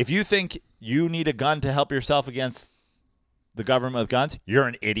 If you think you need a gun to help yourself against the government with guns, you're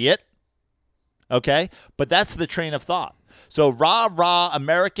an idiot. Okay? But that's the train of thought. So rah,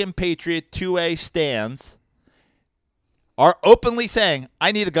 American Patriot 2A stands are openly saying,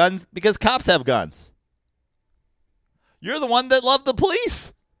 I need a gun because cops have guns. You're the one that loved the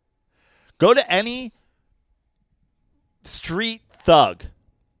police. Go to any street thug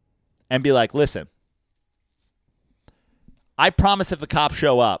and be like, listen, I promise if the cops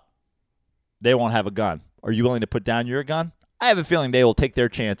show up, they won't have a gun. Are you willing to put down your gun? I have a feeling they will take their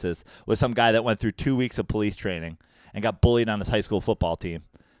chances with some guy that went through 2 weeks of police training and got bullied on his high school football team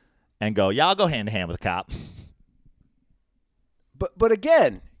and go, yeah, I'll go hand to hand with a cop. But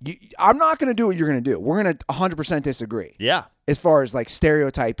again, I'm not going to do what you're going to do. We're going to 100% disagree. Yeah. As far as like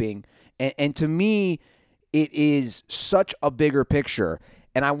stereotyping. And to me, it is such a bigger picture.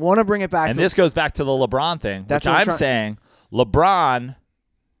 And I want to bring it back and this goes back to the LeBron thing, which I'm saying LeBron,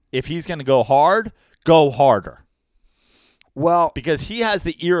 if he's going to go hard, go harder. Well, because he has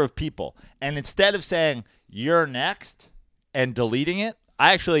the ear of people. And instead of saying, you're next and deleting it,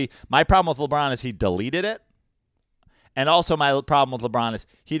 my problem with LeBron is he deleted it. And also my problem with LeBron is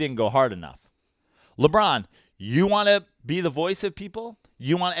he didn't go hard enough. LeBron, you want to be the voice of people?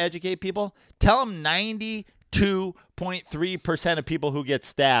 You want to educate people? Tell them 92.3% of people who get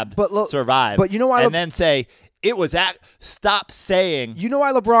stabbed survive. But you know why? And then say, stop saying. You know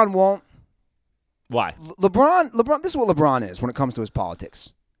why LeBron won't? Why? LeBron, this is what LeBron is when it comes to his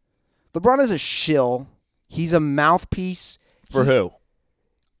politics. LeBron is a shill. He's a mouthpiece. For who?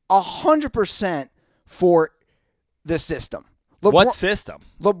 100% for the system. What system?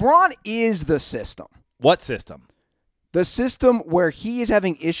 LeBron is the system. What system? The system where he is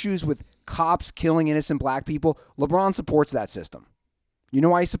having issues with cops killing innocent black people. LeBron supports that system. You know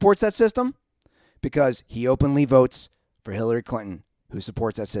why he supports that system? Because he openly votes for Hillary Clinton who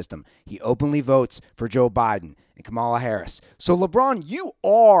supports that system. He openly votes for Joe Biden and Kamala Harris. So, LeBron, you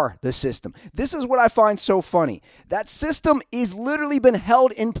are the system. This is what I find so funny. That system is literally been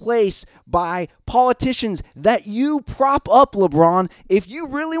held in place by politicians that you prop up, LeBron. If you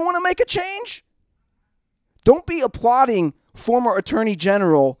really want to make a change, don't be applauding former Attorney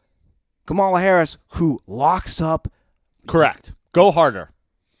General Kamala Harris, who locks up. Correct. Go harder.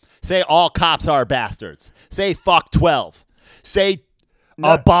 Say all cops are bastards. Say fuck 12. Say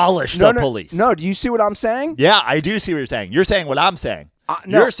abolish the police. No, do you see what I'm saying? Yeah, I do see what you're saying. You're saying what I'm saying.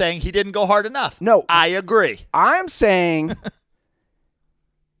 No. You're saying he didn't go hard enough. No. I agree. I'm saying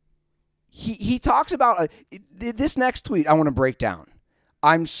he talks about this next tweet I want to break down.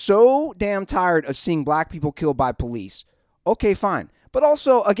 I'm so damn tired of seeing black people killed by police. Okay, fine. But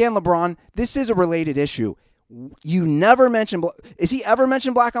also, again, LeBron, this is a related issue. You never mention, is he ever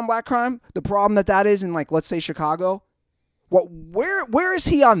mentioned black on black crime? The problem that is in, like, let's say Chicago? Where is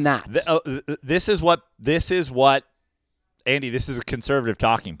he on that? This is what, Andy, this is a conservative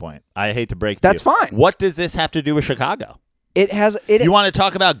talking point. I hate to break it That's to you. fine. What does this have to do with Chicago? You want to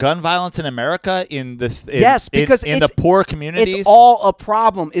talk about gun violence in America yes, because in the poor communities? It's all a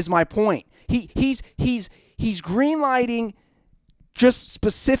problem, is my point. He's greenlighting just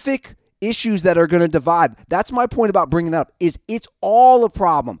specific issues that are going to divide. That's my point about bringing that up. It's all a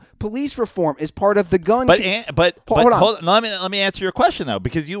problem. Police reform is part of the gun. Hold on. Let me answer your question though,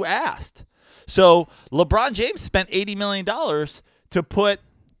 because you asked. So LeBron James spent $80 million to put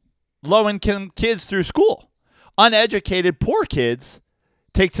low-income kids through school. Uneducated, poor kids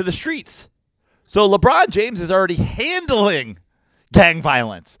take to the streets. So LeBron James is already handling gang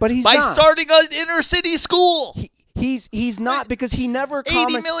violence by starting an inner-city school. He's not, because he never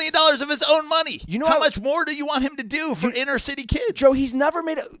 $80 million of his own money. You know how much more do you want him to do for inner-city kids? Joe, he's never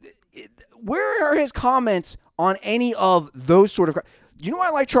made where are his comments on any of those sort of... You know why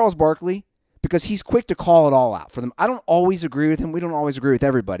I like Charles Barkley? Because he's quick to call it all out for them. I don't always agree with him. We don't always agree with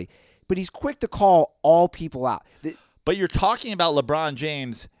everybody. But he's quick to call all people out. But you're talking about LeBron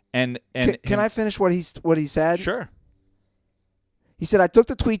James and can I finish what he said? Sure. He said, I took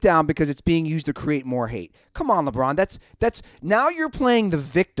the tweet down because it's being used to create more hate. Come on, LeBron. That's now you're playing the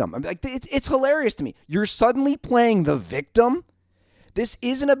victim. I'm like, it's hilarious to me. You're suddenly playing the victim. This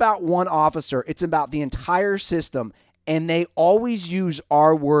isn't about one officer. It's about the entire system. And they always use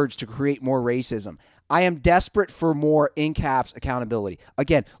our words to create more racism. I am desperate for more, in caps, accountability.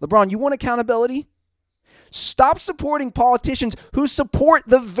 Again, LeBron, you want accountability? Stop supporting politicians who support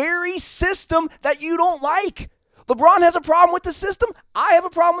the very system that you don't like. LeBron has a problem with the system. I have a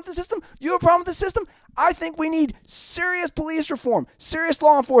problem with the system. You have a problem with the system. I think we need serious police reform, serious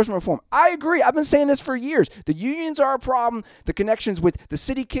law enforcement reform. I agree. I've been saying this for years. The unions are a problem, the connections with the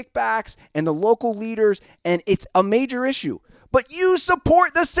city kickbacks and the local leaders, and it's a major issue. But you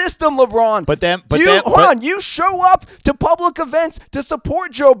support the system, LeBron. You show up to public events to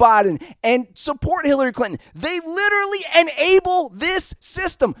support Joe Biden and support Hillary Clinton. They literally enable this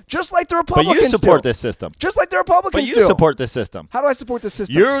system, just like the Republicans do. But you support this system. Just like the Republicans do. But you support this system. How do I support this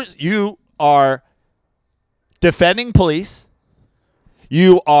system? You are defending police.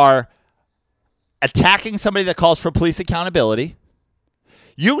 You are attacking somebody that calls for police accountability.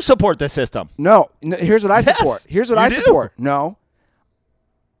 You support the system. No, here's what I support. Here's what I support. No.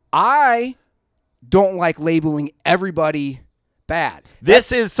 I don't like labeling everybody bad.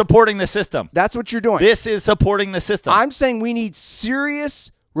 This is supporting the system. That's what you're doing. This is supporting the system. I'm saying we need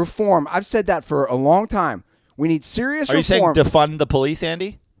serious reform. I've said that for a long time. We need serious reform. Are you saying defund the police,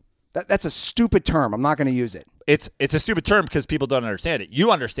 Andy? That's a stupid term. I'm not going to use it. It's a stupid term because people don't understand it. You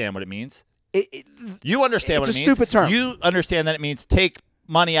understand what it means. You understand what it means. It's a stupid term. You understand that it means take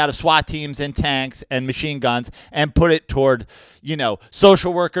money out of SWAT teams and tanks and machine guns and put it toward,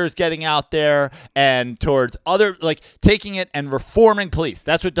 social workers getting out there and towards other, taking it and reforming police.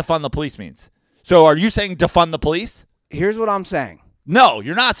 That's what defund the police means. So are you saying defund the police? Here's what I'm saying. No,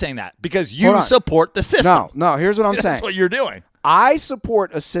 you're not saying that because you support the system. No, here's what I'm saying. That's what you're doing. I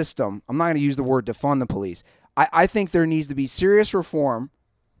support a system. I'm not going to use the word defund the police. I think there needs to be serious reform.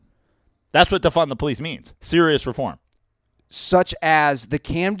 That's what defund the police means. Serious reform. Such as the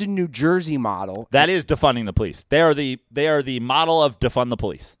Camden, New Jersey model. That is defunding the police. They are the model of defund the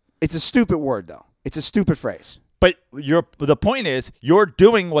police. It's a stupid word, though. It's a stupid phrase. But the point is, you're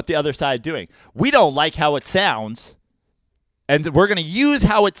doing what the other side is doing. We don't like how it sounds, and we're going to use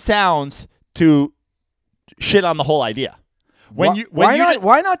how it sounds to shit on the whole idea.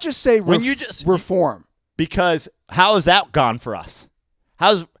 Why not just say reform? Because how has that gone for us?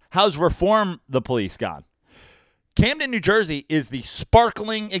 How's reform the police gone? Camden, New Jersey is the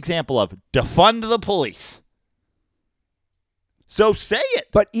sparkling example of defund the police. So say it.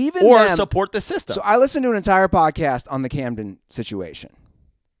 But even or them, support the system. So I listened to an entire podcast on the Camden situation.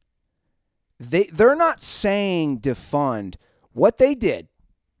 They're not saying defund. What they did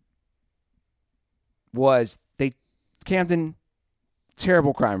was Camden,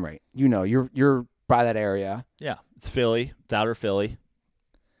 terrible crime rate. You know, you're by that area. Yeah, it's Philly. It's outer Philly.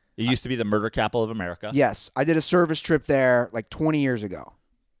 It used to be the murder capital of America. Yes, I did a service trip there like 20 years ago.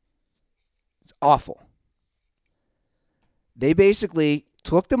 It's awful. They basically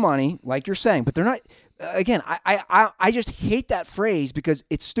took the money, like you're saying, but they're not. Again, I just hate that phrase because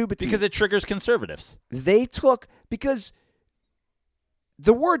it's stupid to me. Because it triggers conservatives. They took, because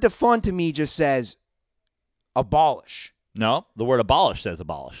the word defund to me just says abolish. No, the word abolish says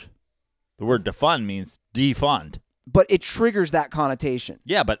abolish. The word defund means defund. But it triggers that connotation.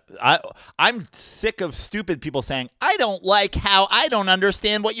 Yeah, but I'm sick of stupid people saying, I don't like how I don't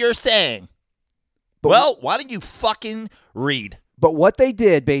understand what you're saying. But well, why don't you fucking read? But what they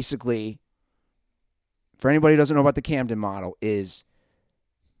did, basically, for anybody who doesn't know about the Camden model, is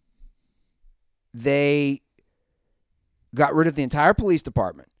they got rid of the entire police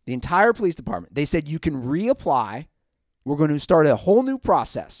department. The entire police department. They said you can reapply. We're going to start a whole new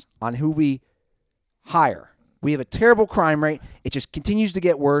process on who we hire. We have a terrible crime rate. It just continues to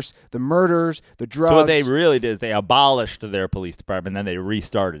get worse. The murders, the drugs. So what they really did is they abolished their police department, and then they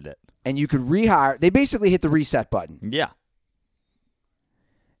restarted it. And you could rehire. They basically hit the reset button. Yeah.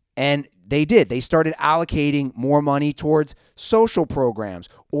 And they did. They started allocating more money towards social programs.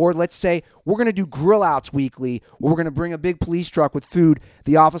 Or let's say we're going to do grill outs weekly, or we're going to bring a big police truck with food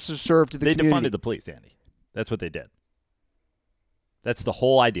the officers serve to the community. They defunded the police, Andy. That's what they did. That's the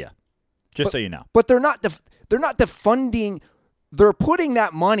whole idea. So you know. But they're not defunding. They're putting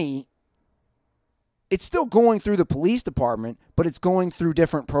that money. It's still going through the police department, but it's going through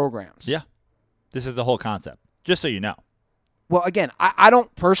different programs. Yeah. This is the whole concept. Just so you know. Well, again, I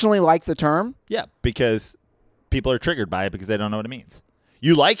don't personally like the term. Yeah, because people are triggered by it because they don't know what it means.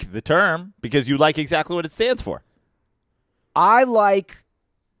 You like the term because you like exactly what it stands for. I like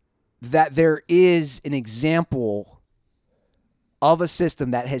that there is an example of a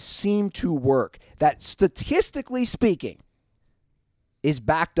system that has seemed to work, that statistically speaking is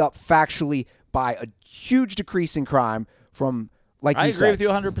backed up factually by a huge decrease in crime from, like you said. I agree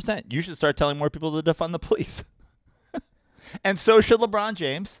with you 100%. You should start telling more people to defund the police. And so should LeBron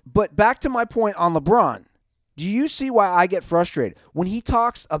James. But back to my point on LeBron. Do you see why I get frustrated? When he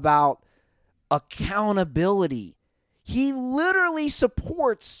talks about accountability, he literally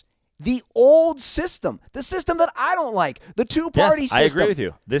supports the old system, the system that I don't like, the two-party system. I agree with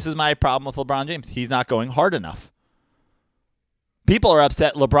you. This is my problem with LeBron James. He's not going hard enough. People are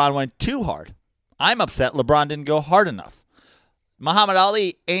upset LeBron went too hard. I'm upset LeBron didn't go hard enough. Muhammad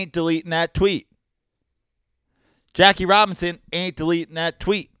Ali ain't deleting that tweet. Jackie Robinson ain't deleting that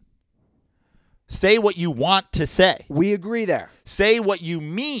tweet. Say what you want to say. We agree there. Say what you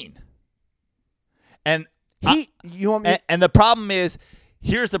mean. And and the problem is,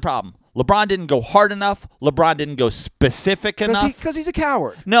 here's the problem. LeBron didn't go hard enough. LeBron didn't go specific enough. Because he's a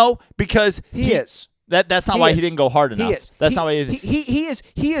coward. No, because he is. That's not why he didn't go hard enough. He is. That's not why he is.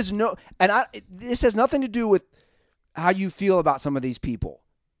 He is no. And this has nothing to do with how you feel about some of these people.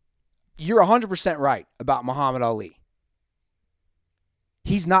 You're 100% right about Muhammad Ali.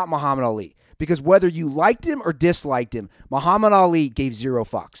 He's not Muhammad Ali. Because whether you liked him or disliked him, Muhammad Ali gave zero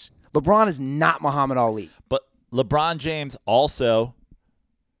fucks. LeBron is not Muhammad Ali. But LeBron James also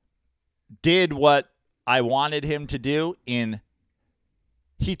did what I wanted him to do he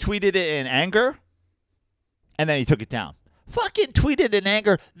tweeted it in anger, and then he took it down. Fucking tweet it in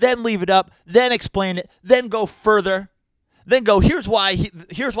anger, then leave it up, then explain it, then go further, then go, here's why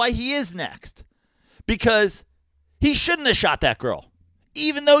he is next. Because he shouldn't have shot that girl,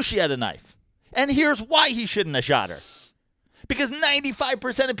 even though she had a knife. And here's why he shouldn't have shot her. Because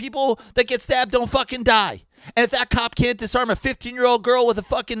 95% of people that get stabbed don't fucking die. And if that cop can't disarm a 15-year-old girl with a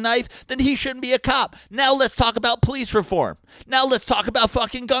fucking knife, then he shouldn't be a cop. Now let's talk about police reform. Now let's talk about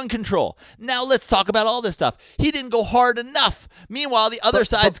fucking gun control. Now let's talk about all this stuff. He didn't go hard enough. Meanwhile, the other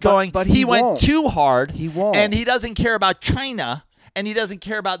side's going, but he won't. went too hard. He won't. And he doesn't care about China. And he doesn't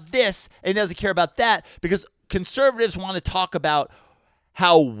care about this. And he doesn't care about that. Because conservatives want to talk about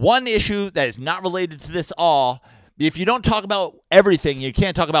how one issue that is not related to this all, if you don't talk about everything, you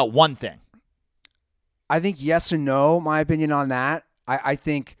can't talk about one thing. I think yes and no, my opinion on that. I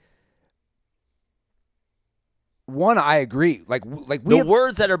think, one, I agree. The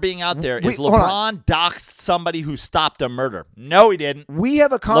words that are being out there is LeBron doxed somebody who stopped a murder. No, he didn't. We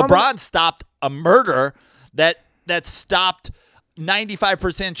have a common... LeBron stopped a murder that stopped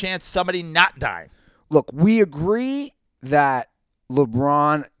 95% chance somebody not dying. Look, we agree that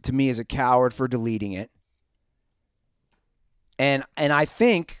LeBron, to me, is a coward for deleting it. And I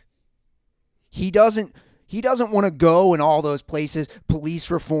think he doesn't want to go in all those places,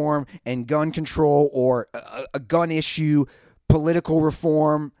 police reform and gun control or a gun issue, political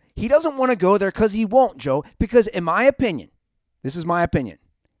reform. He doesn't want to go there because he won't, Joe. Because in my opinion, this is my opinion,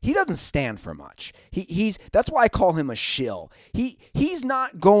 he doesn't stand for much. That's why I call him a shill. He's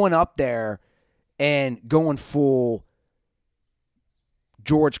not going up there and going full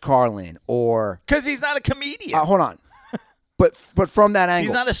George Carlin or Because he's not a comedian. hold on. But from that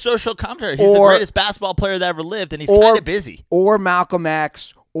angle, He's not a social commentator. He's the greatest basketball player that ever lived, and he's kind of busy. Or Malcolm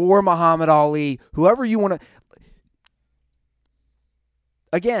X, or Muhammad Ali, whoever you want to.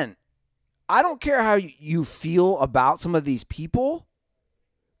 Again, I don't care how you feel about some of these people,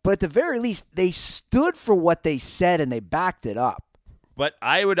 but at the very least, they stood for what they said and they backed it up. But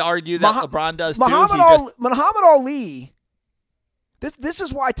I would argue that LeBron does too. Muhammad Ali. This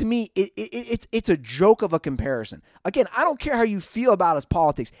is why, to me, it's a joke of a comparison. Again, I don't care how you feel about his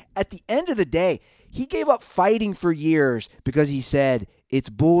politics. At the end of the day, he gave up fighting for years because he said, it's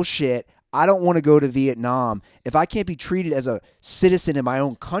bullshit. I don't want to go to Vietnam. If I can't be treated as a citizen in my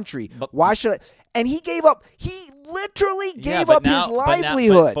own country, why should I? And he literally gave up his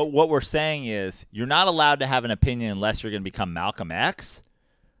livelihood. But what we're saying is, you're not allowed to have an opinion unless you're going to become Malcolm X.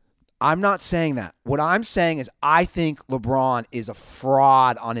 I'm not saying that. What I'm saying is I think LeBron is a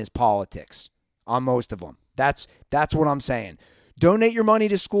fraud on his politics, on most of them. That's what I'm saying. Donate your money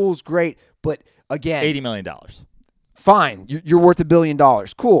to schools, great. But again, $80 million. Fine. You're worth $1 billion.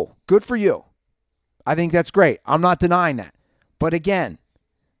 Cool. Good for you. I think that's great. I'm not denying that. But again,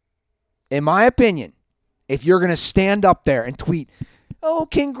 in my opinion, if you're going to stand up there and tweet, oh,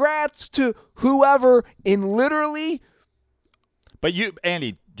 congrats to whoever in literally. But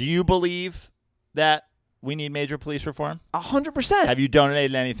Andy, do you believe that we need major police reform? 100%. Have you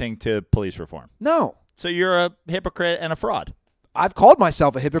donated anything to police reform? No. So you're a hypocrite and a fraud. I've called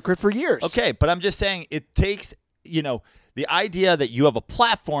myself a hypocrite for years. Okay, but I'm just saying it takes, the idea that you have a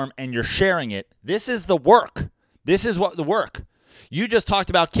platform and you're sharing it. This is the work. This is what the work. You just talked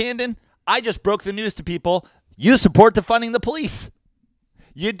about Camden. I just broke the news to people. You support defunding the police.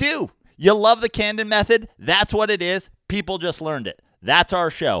 You do. You love the Camden method. That's what it is. People just learned it. That's our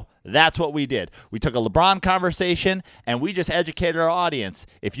show. That's what we did. We took a LeBron conversation, and we just educated our audience.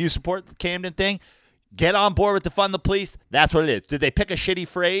 If you support the Camden thing, get on board with defund the police. That's what it is. Did they pick a shitty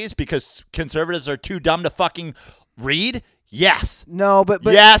phrase because conservatives are too dumb to fucking read? Yes. No, but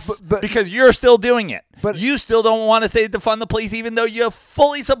yes, but because you're still doing it. But you still don't want to say defund the police, even though you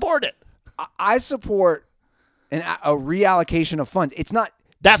fully support it. I support a reallocation of funds. It's not.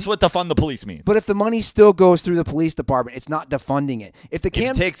 That's what defund the police means. But if the money still goes through the police department, it's not defunding it. If it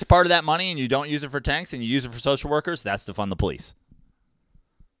takes part of that money and you don't use it for tanks and you use it for social workers, that's defund the police.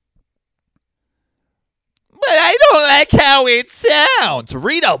 But I don't like how it sounds.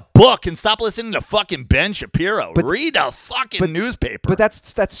 Read a book and stop listening to fucking Ben Shapiro. Read a fucking newspaper. But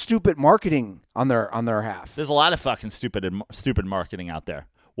that's stupid marketing on their half. There's a lot of fucking stupid marketing out there.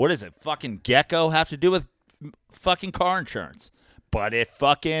 What does it fucking Gecko have to do with fucking car insurance? But it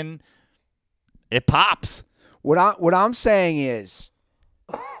pops. What I'm saying is,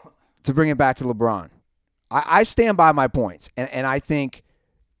 to bring it back to LeBron, I stand by my points, and I think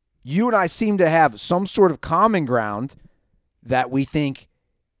you and I seem to have some sort of common ground that we think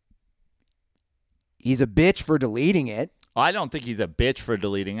he's a bitch for deleting it. I don't think he's a bitch for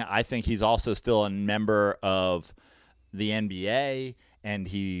deleting it. I think he's also still a member of the NBA. And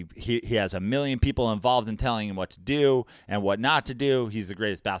he has 1 million people involved in telling him what to do and what not to do. He's the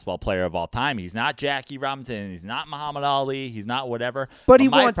greatest basketball player of all time. He's not Jackie Robinson. He's not Muhammad Ali. He's not whatever. But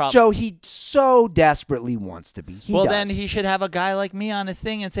Joe, he so desperately wants to be. Then he should have a guy like me on his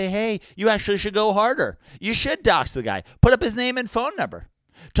thing and say, hey, you actually should go harder. You should dox the guy. Put up his name and phone number.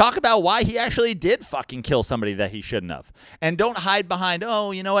 Talk about why he actually did fucking kill somebody that he shouldn't have. And don't hide behind, oh,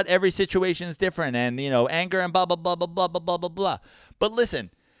 you know what, every situation is different and, anger and blah, blah, blah, blah, blah, blah, blah, blah, blah. But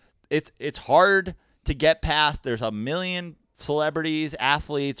listen, it's hard to get past. There's 1 million celebrities,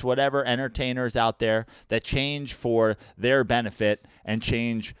 athletes, whatever, entertainers out there that change for their benefit and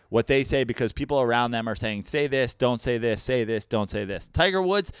change what they say because people around them are saying, say this, don't say this, say this, don't say this. Tiger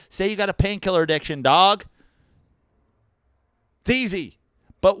Woods, say you got a painkiller addiction, dog. It's easy.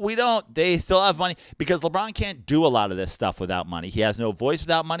 But we don't. They still have money because LeBron can't do a lot of this stuff without money. He has no voice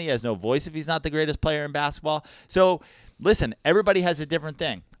without money. He has no voice if he's not the greatest player in basketball. So, listen, everybody has a different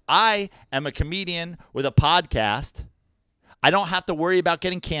thing. I am a comedian with a podcast. I don't have to worry about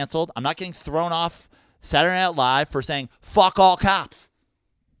getting canceled. I'm not getting thrown off Saturday Night Live for saying, fuck all cops.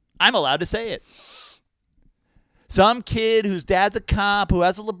 I'm allowed to say it. Some kid whose dad's a cop who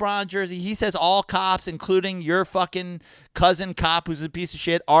has a LeBron jersey, he says all cops, including your fucking cousin cop who's a piece of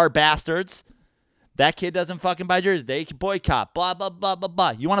shit, are bastards. That kid doesn't fucking buy jerseys. They can boycott. Blah, blah, blah, blah, blah.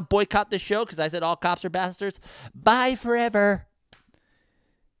 You want to boycott this show because I said all cops are bastards? Bye forever.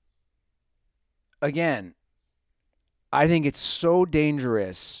 Again, I think it's so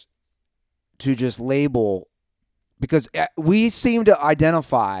dangerous to just label, because we seem to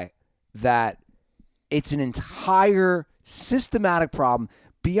identify that it's an entire systematic problem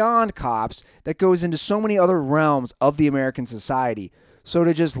beyond cops that goes into so many other realms of the American society. So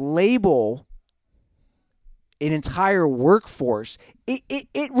to just label an entire workforce,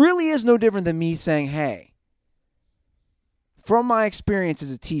 it really is no different than me saying, hey, from my experience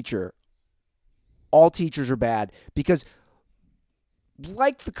as a teacher, all teachers are bad, because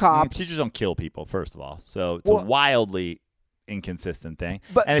like the cops, teachers don't kill people, first of all. So it's a wildly inconsistent thing.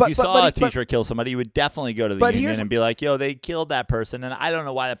 But if you saw a teacher kill somebody, you would definitely go to the union and be like, yo, they killed that person, and I don't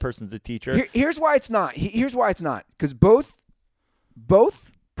know why that person's a teacher. Here's why it's not. Here's why it's not. Because both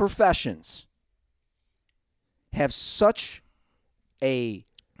professions have such a...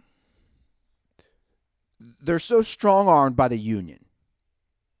 They're so strong-armed by the union.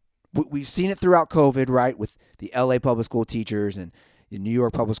 We've seen it throughout COVID, right, with the LA public school teachers and the New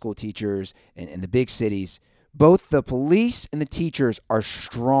York public school teachers and the big cities. Both the police and the teachers are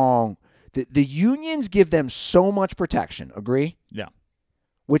strong. The unions give them so much protection, agree? Yeah.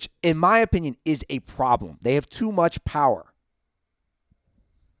 Which, in my opinion, is a problem. They have too much power.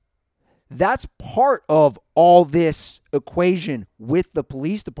 That's part of all this equation with the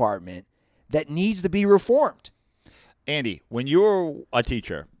police department that needs to be reformed. Andy, when you were a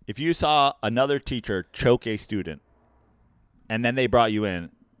teacher, if you saw another teacher choke a student and then they brought you in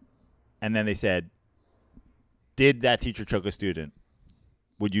and then they said, did that teacher choke a student?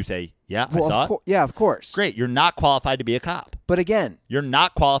 Would you say, yeah, I saw it? Yeah, of course. Great. You're not qualified to be a cop. But again, you're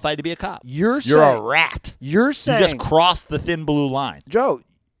not qualified to be a cop. You're a rat. You're saying... You just crossed the thin blue line. Joe,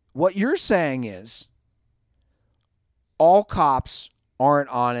 what you're saying is all cops aren't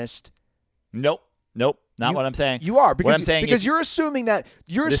honest. Nope. Not what I'm saying. You are, because what I'm saying because is you're assuming that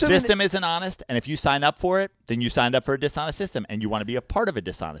the system isn't honest, and if you sign up for it, then you signed up for a dishonest system, and you want to be a part of a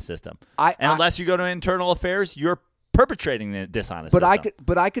dishonest system. Unless you go to internal affairs, you're perpetrating the dishonest system.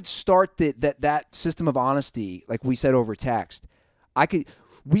 But I could start that system of honesty, like we said over text.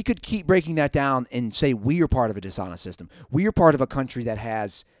 We could keep breaking that down and say we are part of a dishonest system. We are part of a country that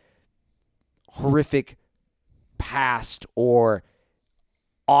has horrific past or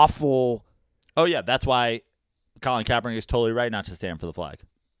awful... Oh, yeah, that's why Colin Kaepernick is totally right not to stand for the flag.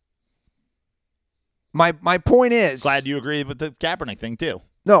 My point is... Glad you agree with the Kaepernick thing, too.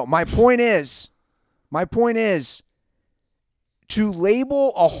 No, my point is to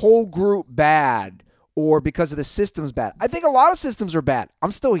label a whole group bad or because of the system's bad. I think a lot of systems are bad.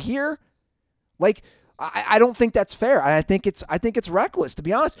 I'm still here. Like, I don't think that's fair. I think it's reckless, to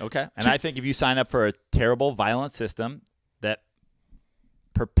be honest. Okay, and I think if you sign up for a terrible, violent system that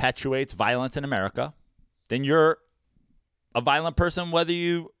perpetuates violence in America, then you're a violent person whether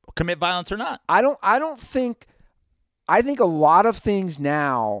you commit violence or not. I think a lot of things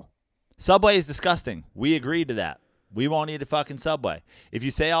now... Subway is disgusting. We agreed to that. We won't eat a fucking Subway. If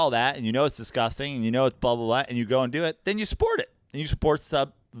you say all that and you know it's disgusting and you know it's blah, blah, blah, and you go and do it, then you support it. And you support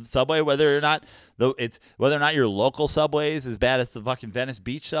Subway whether or not your local Subway is as bad as the fucking Venice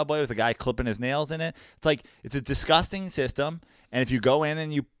Beach Subway with a guy clipping his nails in it. It's like, it's a disgusting system. And if you go in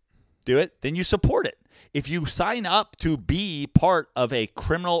and you do it, then you support it. If you sign up to be part of a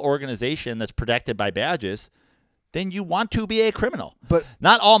criminal organization that's protected by badges, then you want to be a criminal. But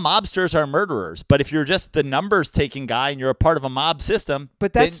not all mobsters are murderers. But if you're just the numbers taking guy and you're a part of a mob system,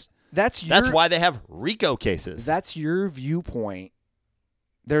 but that's why they have RICO cases. That's your viewpoint.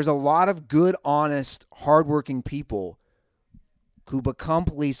 There's a lot of good, honest, hardworking people who become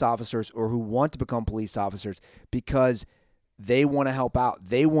police officers or who want to become police officers because they want to help out.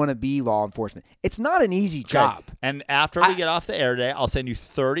 They want to be law enforcement. It's not an easy job. Okay. And after we get off the air today, I'll send you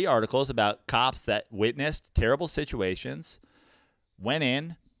 30 articles about cops that witnessed terrible situations, went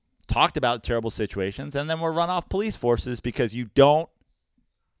in, talked about terrible situations, and then were run off police forces because you don't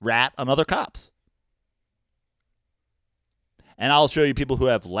rat on other cops. And I'll show you people who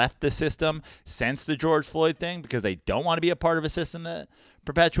have left the system since the George Floyd thing because they don't want to be a part of a system that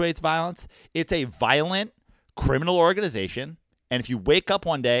perpetuates violence. It's a violent criminal organization, and if you wake up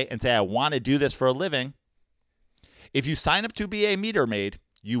one day and say, I want to do this for a living, if you sign up to be a meter maid,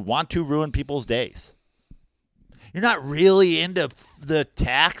 you want to ruin people's days. You're not really into the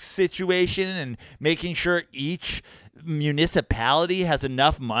tax situation and making sure each municipality has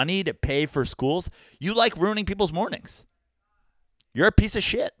enough money to pay for schools. You like ruining people's mornings. You're a piece of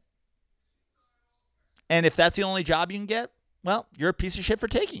shit. And if that's the only job you can get, well, you're a piece of shit for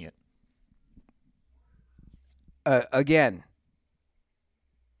taking it. Again,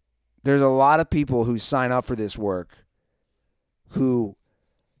 there's a lot of people who sign up for this work who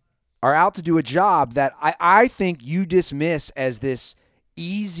are out to do a job that I think you dismiss as this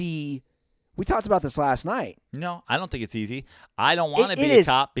easy. We talked about this last night. No, I don't think it's easy. I don't want to be a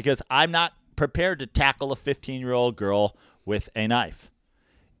cop because I'm not prepared to tackle a 15-year-old girl with a knife.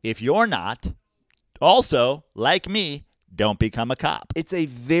 If you're not, also, like me, don't become a cop. It's a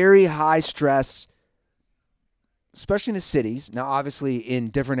very high stress, especially in the cities. Now, obviously, in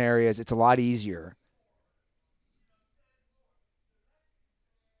different areas, it's a lot easier.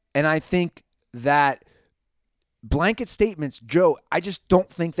 And I think that blanket statements, Joe, I just don't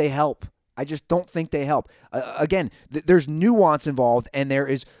think they help. Again, there's nuance involved, and there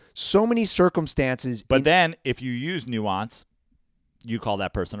is so many circumstances. But then, if you use nuance, you call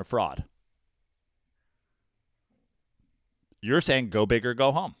that person a fraud. You're saying go big or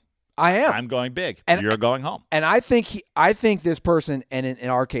go home. I am. I'm going big. And you're going home. And I think this person, and in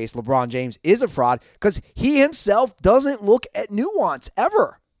our case, LeBron James, is a fraud because he himself doesn't look at nuance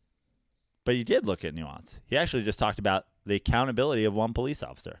ever. But he did look at nuance. He actually just talked about the accountability of one police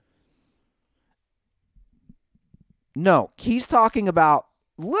officer. No, he's talking about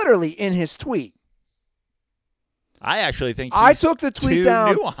literally in his tweet. I actually think I took the tweet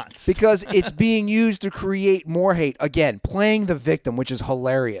down nuanced. because it's being used to create more hate. Again, playing the victim, which is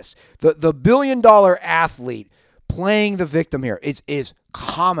hilarious. The $1 billion athlete playing the victim here is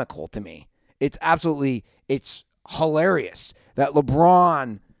comical to me. It's hilarious that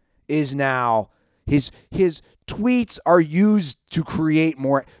LeBron is now his tweets are used to create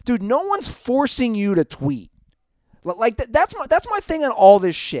more. Dude, no one's forcing you to tweet. Like that's my thing on all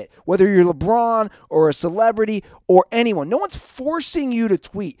this shit. Whether you're LeBron or a celebrity or anyone, no one's forcing you to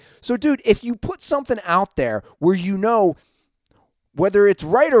tweet. So, dude, if you put something out there where you know whether it's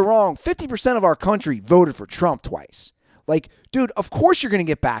right or wrong, 50% of our country voted for Trump twice. Like, dude, of course you're going to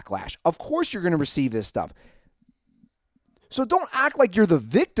get backlash. Of course you're going to receive this stuff. So don't act like you're the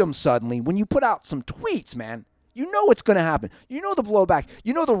victim suddenly when you put out some tweets, man. You know what's going to happen. You know the blowback.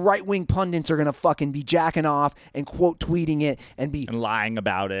 You know the right-wing pundits are going to fucking be jacking off and quote tweeting it and lying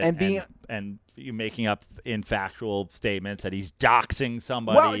about it and you making up infactual statements that he's doxing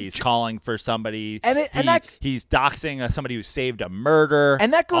somebody, he's calling for somebody, he's doxing somebody who saved a murder.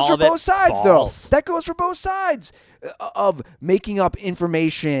 And that goes for both sides, though. That goes for both sides of making up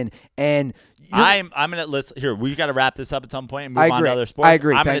information and I'm going to listen here. We've got to wrap this up at some point and move on to other sports. I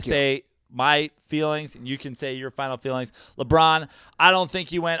agree. I'm going to say my feelings, and you can say your final feelings. LeBron, I don't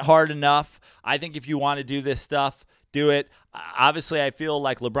think you went hard enough. I think if you want to do this stuff, do it. Obviously, I feel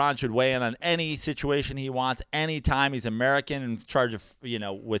like LeBron should weigh in on any situation he wants, anytime. He's American in charge of,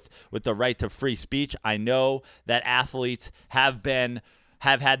 with the right to free speech. I know that athletes have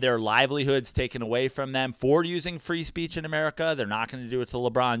had their livelihoods taken away from them for using free speech in America. They're not going to do it to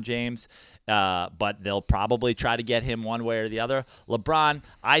LeBron James, but they'll probably try to get him one way or the other. LeBron,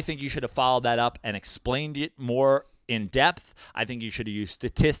 I think you should have followed that up and explained it more in depth. I think you should have used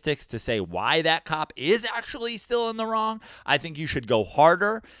statistics to say why that cop is actually still in the wrong. I think you should go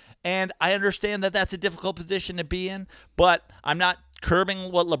harder. And I understand that that's a difficult position to be in, but I'm not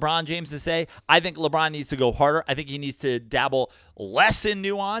curbing what LeBron James to say. I think LeBron needs to go harder. I think he needs to dabble less in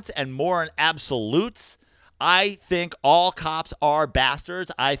nuance and more in absolutes. I think all cops are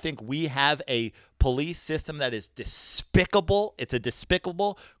bastards. I think we have a police system that is despicable. It's a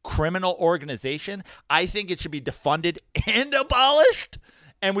despicable criminal organization. I think it should be defunded and abolished,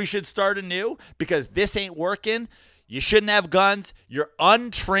 and we should start anew because this ain't working. You shouldn't have guns. You're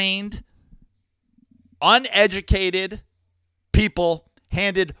untrained, uneducated people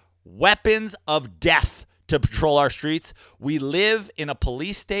handed weapons of death to patrol our streets. We live in a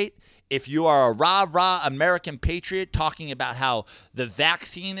police state. If you are a rah-rah American patriot talking about how the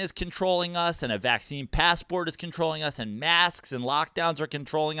vaccine is controlling us and a vaccine passport is controlling us and masks and lockdowns are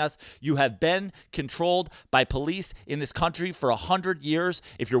controlling us, you have been controlled by police in this country for 100 years.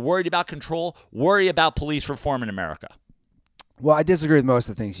 If you're worried about control, worry about police reform in America. Well, I disagree with most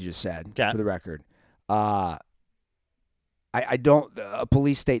of the things you just said, for the record. I don't a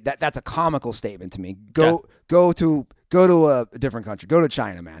police state that's a comical statement to me. Go to a different country. Go to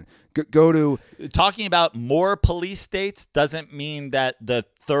China, man. Go to talking about more police states doesn't mean that the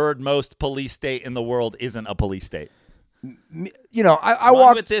third most police state in the world isn't a police state. I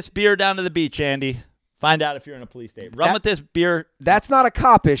walked with this beer down to the beach, Andy. Find out if you're in a police state. Run with this beer. That's not a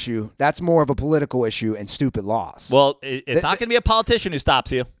cop issue. That's more of a political issue and stupid laws. Well, it's not going to be a politician who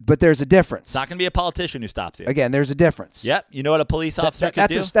stops you. But there's a difference. It's not going to be a politician who stops you. Again, there's a difference. Yep. You know what a police officer could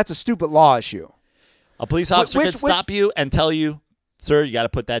do? That's a stupid law issue. A police officer could stop you and tell you, sir, you got to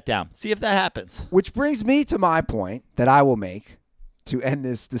put that down. See if that happens. Which brings me to my point that I will make to end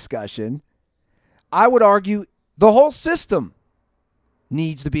this discussion. I would argue the whole system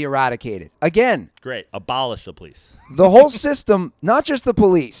needs to be eradicated. Again, great. Abolish the police. The whole system, not just the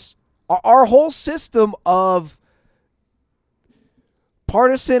police, our whole system of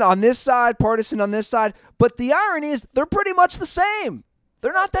partisan on this side, partisan on this side. But the irony is they're pretty much the same.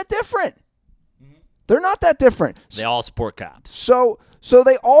 They're not that different. They're not that different. They all support cops. So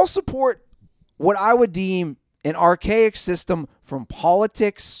they all support what I would deem an archaic system, from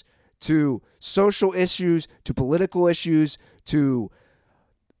politics to social issues to political issues to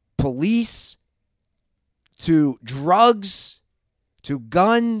police to drugs to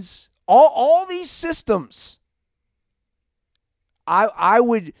guns. All these systems I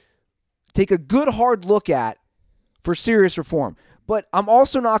would take a good hard look at for serious reform. But I'm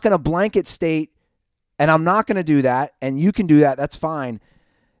also not going to blanket state, and I'm not going to do that, and you can do that, that's fine,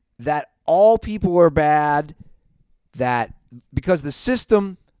 that all people are bad, that because the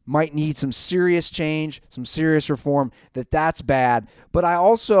system might need some serious change, some serious reform, that's bad. But I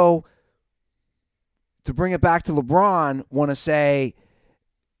also, to bring it back to LeBron, want to say,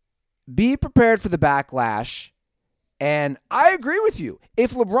 be prepared for the backlash. And I agree with you.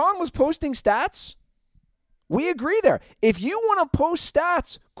 If LeBron was posting stats, we agree there. If you want to post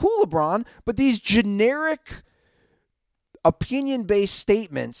stats, cool, LeBron. But these generic opinion-based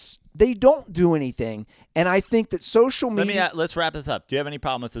statements, they don't do anything. And I think that social media... Let's wrap this up. Do you have any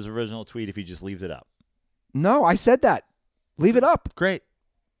problem with his original tweet if he just leaves it up? No, I said that. Leave it up. Great.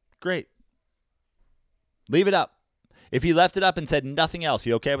 Leave it up. If he left it up and said nothing else,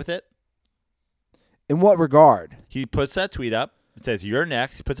 you okay with it? In what regard? He puts that tweet up. It says, "You're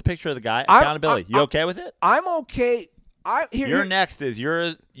next." He puts a picture of the guy. Accountability. You okay with it? I'm okay. You're next is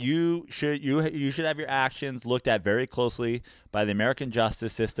you should have your actions looked at very closely by the American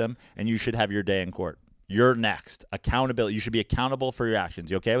justice system, and you should have your day in court. You're next. Accountability. You should be accountable for your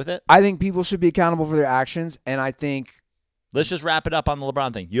actions. You okay with it? I think people should be accountable for their actions, and I think... Let's just wrap it up on the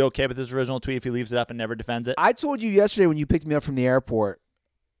LeBron thing. You okay with his original tweet if he leaves it up and never defends it? I told you yesterday when you picked me up from the airport,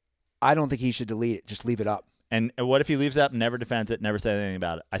 I don't think he should delete it. Just leave it up. And what if he leaves it up and never defends it, never said anything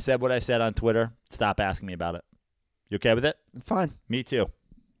about it? I said what I said on Twitter. Stop asking me about it. You okay with it? Fine. Me too.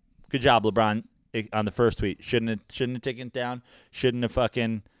 Good job, LeBron, on the first tweet. Shouldn't have taken it down. Shouldn't have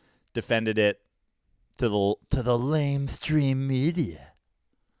fucking defended it to the lamestream media.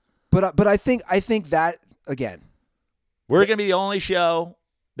 But I think that, again, we're going to be the only show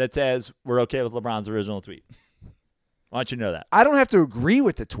that says we're okay with LeBron's original tweet. Why don't you know that? I don't have to agree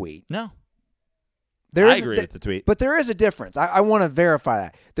with the tweet. No. I agree with the tweet. But there is a difference. I want to verify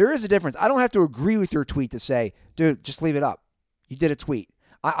that. There is a difference. I don't have to agree with your tweet to say, dude, just leave it up. You did a tweet.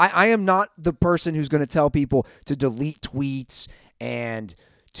 I am not the person who's going to tell people to delete tweets and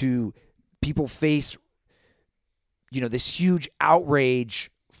to people face, this huge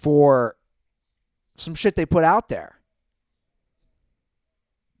outrage for some shit they put out there.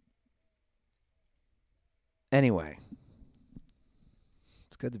 Anyway,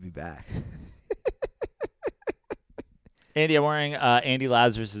 it's good to be back. Andy, I'm wearing Andy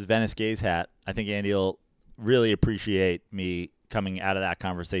Lazarus' Venice Gays hat. I think Andy will really appreciate me coming out of that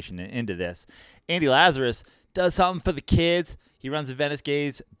conversation and into this. Andy Lazarus does something for the kids. He runs a Venice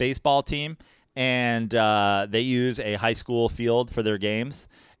Gays baseball team, and they use a high school field for their games.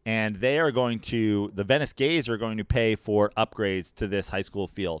 And the Venice Gays are going to pay for upgrades to this high school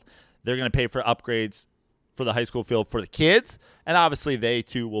field. They're going to pay for upgrades for the high school field for the kids, and obviously they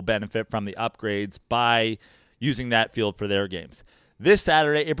too will benefit from the upgrades by using that field for their games. This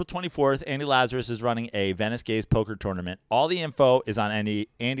Saturday, April 24th, Andy Lazarus is running a Venice Gays poker tournament. All the info is on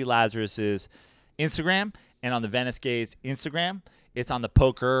Andy Lazarus's Instagram and on the Venice Gays Instagram. It's on the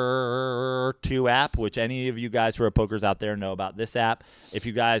Poker 2 app, which any of you guys who are pokers out there know about this app. If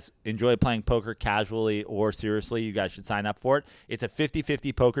you guys enjoy playing poker casually or seriously, you guys should sign up for it. It's a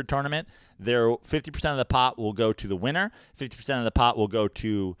 50-50 poker tournament. 50% of the pot will go to the winner. 50% of the pot will go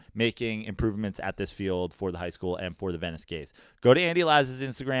to making improvements at this field for the high school and for the Venice Gays. Go to Andy Laz's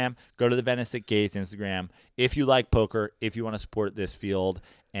Instagram. Go to the Venice Gays Instagram. If you like poker, if you want to support this field,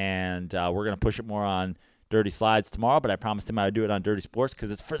 and we're going to push it more on Dirty Slides tomorrow, but I promised him I would do it on Dirty Sports because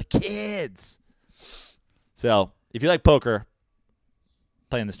it's for the kids. So if you like poker,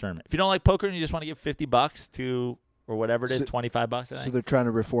 play in this tournament. If you don't like poker and you just want to give $50 to or whatever it is, So- $25. I So think. they're trying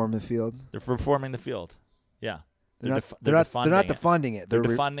to reform the field. They're reforming the field. Yeah, They're not defunding it. defunding it. They're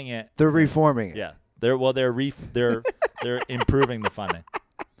They're defunding it. they're reforming it. Yeah, they're they're improving the funding.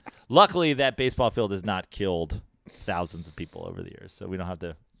 Luckily, that baseball field has not killed thousands of people over the years, so we don't have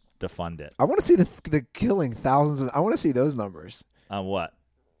to defund it. I want to see the killing thousands of. I want to see those numbers. On what?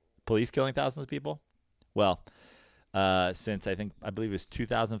 Police killing thousands of people? Well, since I believe it was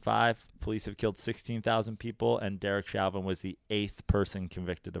 2005, police have killed 16,000 people, and Derek Chauvin was the 8th person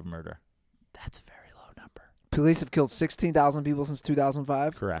convicted of murder. That's a very low number. Police have killed 16,000 people since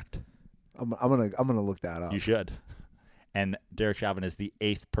 2005. Correct. I'm gonna look that up. You should. And Derek Chauvin is the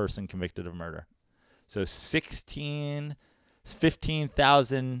 8th person convicted of murder. So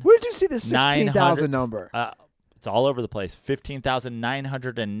 15,000. Where did you see this 16,000 number? It's all over the place.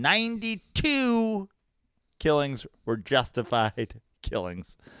 15,992 killings were justified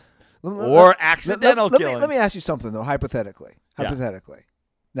killings or accidental killings. Let me ask you something though, hypothetically. Yeah. Hypothetically,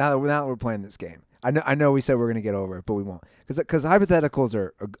 now that we're playing this game, I know we said we're gonna get over it, but we won't, because hypotheticals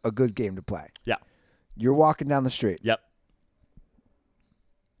are a good game to play. Yeah. You're walking down the street. Yep.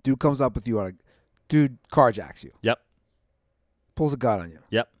 Dude comes up with you dude carjacks you. Yep. Pulls a gun on you.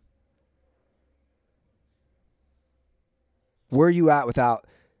 Yep. Where are you at without?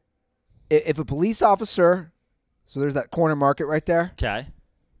 If a police officer, so there's that corner market right there. Okay.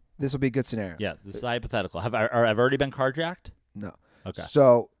 This will be a good scenario. Yeah. This is hypothetical. Have I already been carjacked? No. Okay.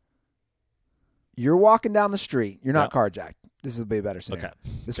 So you're walking down the street. You're not Yep. carjacked. This will be a better scenario. Okay.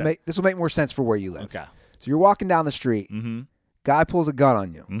 This Okay. will make more sense for where you live. Okay. So you're walking down the street. Mm-hmm. Guy pulls a gun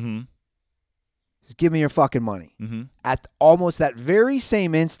on you. Mm-hmm. Says, "Give me your fucking money." Mm-hmm. At almost that very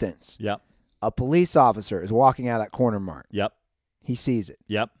same instance, Yep. a police officer is walking out of that corner mart. Yep. He sees it.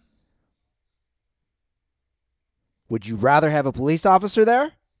 Yep. Would you rather have a police officer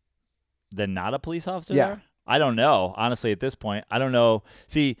there? Then not a police officer Yeah. there? I don't know. Honestly, at this point, I don't know.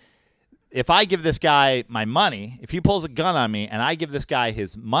 See, if I give this guy my money, if he pulls a gun on me and I give this guy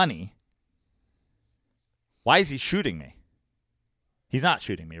his money, why is he shooting me? He's not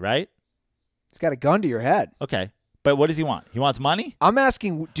shooting me, right? He's got a gun to your head. Okay. But what does he want? He wants money? I'm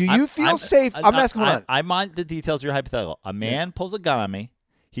asking, do you feel safe? I'm asking, hold on. I mind the details of your hypothetical. A man pulls a gun on me.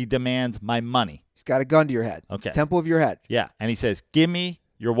 He demands my money. He's got a gun to your head. Okay. Temple of your head. Yeah. And he says, give me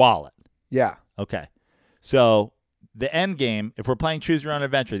your wallet. Yeah. Okay. So the end game, if we're playing Choose Your Own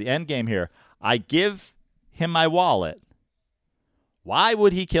Adventure, the end game here, I give him my wallet. Why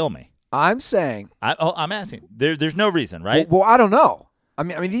would he kill me? I'm saying. I'm asking. There's no reason, right? Well, I don't know. I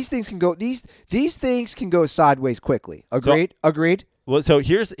mean, these things can go. These things can go sideways quickly. Agreed. Agreed. Well, so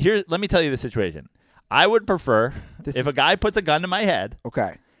here's. Let me tell you the situation. I would prefer if a guy puts a gun to my head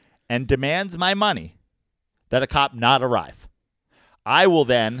Okay. and demands my money, that a cop not arrive. I will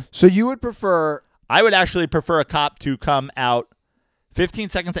then. So you would prefer. I would actually prefer a cop to come out 15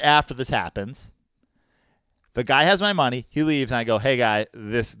 seconds after this happens. The guy has my money. He leaves, and I go, "Hey, guy,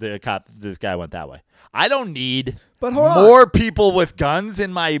 this guy went that way." I don't need But hold on. more people with guns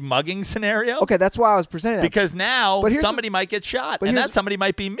in my mugging scenario. Okay, that's why I was presenting that. Because now But here's somebody might get shot, but and here's- that somebody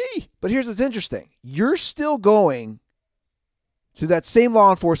might be me. But here's what's interesting. You're still going to that same law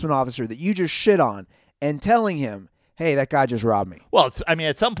enforcement officer that you just shit on and telling him, "Hey, that guy just robbed me." Well,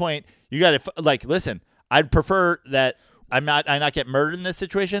 at some point, you got to listen. I'd prefer that I not get murdered in this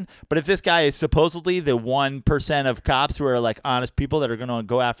situation. But if this guy is supposedly the 1% of cops who are like honest people that are going to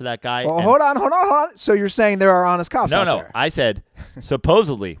go after that guy, Well, hold on. So you're saying there are honest cops out no, there? I said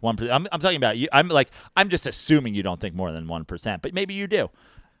supposedly 1%. I'm talking about you. I'm just assuming you don't think more than 1%, but maybe you do.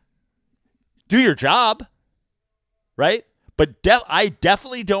 Do your job, right? But I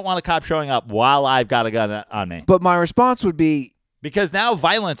definitely don't want a cop showing up while I've got a gun on me. But my response would be, Because now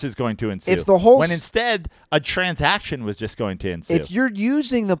violence is going to ensue. If the whole when instead a transaction was just going to ensue. if you're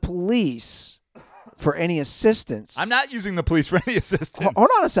using the police for any assistance, I'm not using the police for any assistance. Hold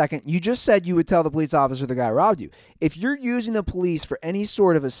on a second. You just said you would tell the police officer the guy robbed you. If you're using the police for any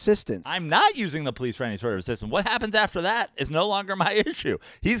sort of assistance, I'm not using the police for any sort of assistance. What happens after that is no longer my issue.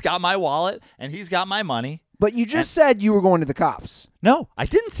 He's got my wallet and he's got my money. but you just said you were going to the cops. No, I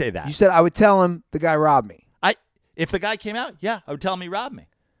didn't say that. You said I would tell him the guy robbed me. If the guy came out, yeah, I would tell him he robbed me.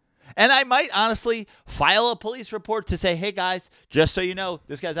 And I might honestly file a police report to say, hey, guys, just so you know,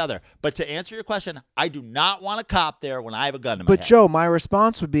 this guy's out there. But to answer your question, I do not want a cop there when I have a gun in my But head. Joe, my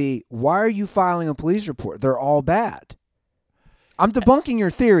response would be, why are you filing a police report? They're all bad. I'm debunking your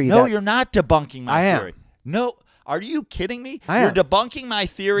theory. No, that you're not debunking my I am. theory. No, are you kidding me? I You're am. debunking my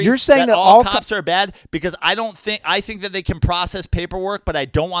theory. You're saying that all all cops are bad because I think that they can process paperwork, but I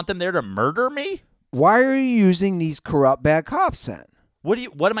don't want them there to murder me? Why are you using these corrupt bad cops then? What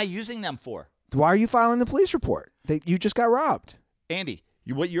am I using them for? Why are you filing the police report? You just got robbed. Andy,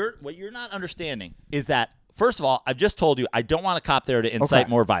 what you're not understanding is that, first of all, I've just told you I don't want a cop there to incite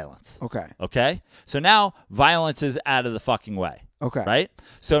more violence. Okay. Okay? So now violence is out of the fucking way. Okay. Right?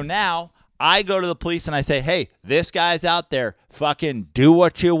 So now I go to the police and I say, hey, this guy's out there. Fucking do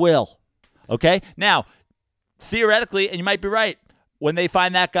what you will. Okay? Now, theoretically, and you might be right, when they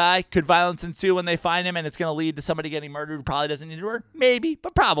find that guy, could violence ensue when they find him and it's going to lead to somebody getting murdered who probably doesn't need to work? Maybe,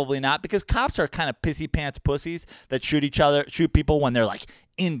 but probably not, because cops are kind of pissy pants pussies that shoot people when they're like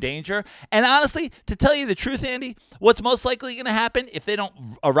in danger. And honestly, to tell you the truth, Andy, what's most likely going to happen if they don't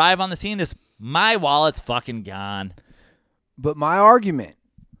arrive on the scene is my wallet's fucking gone. But my argument,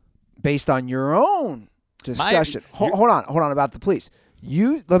 based on your own discussion, hold on about the police.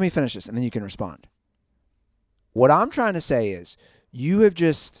 Let me finish this and then you can respond. What I'm trying to say is, you have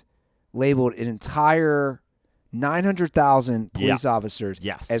just labeled an entire 900,000 police officers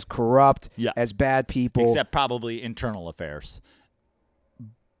as corrupt, as bad people. Except probably internal affairs.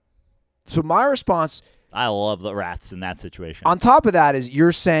 So my response... I love the rats in that situation. On top of that is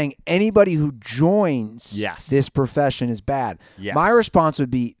you're saying anybody who joins this profession is bad. Yes. My response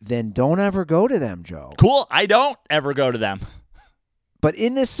would be, then don't ever go to them, Joe. Cool. I don't ever go to them. But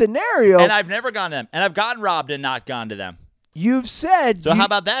in this scenario... And I've never gone to them. And I've gotten robbed and not gone to them. You've said... So how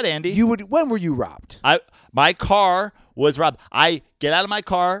about that, Andy? When were you robbed? My car was robbed. I get out of my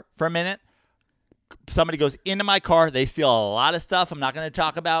car for a minute. Somebody goes into my car. They steal a lot of stuff. I'm not going to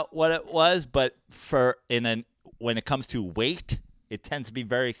talk about what it was, but when it comes to weight, it tends to be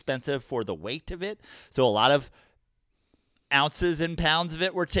very expensive for the weight of it. So a lot of ounces and pounds of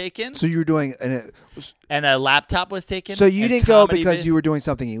it were taken. So you were doing... And a laptop was taken. So you didn't go because you were doing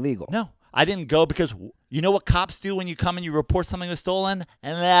something illegal? No. I didn't go because you know what cops do when you come and you report something was stolen?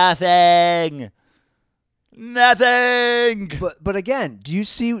 Nothing. But again, do you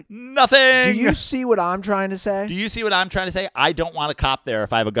see... Nothing. Do you see what I'm trying to say? Do you see what I'm trying to say? I don't want a cop there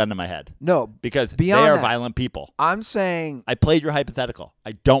if I have a gun to my head. No. Because beyond they are that, violent people. I'm saying... I played your hypothetical.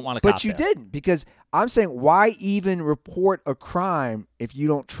 I don't want a cop But you there. didn't, because I'm saying, why even report a crime if you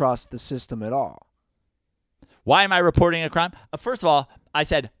don't trust the system at all? Why am I reporting a crime? First of all, I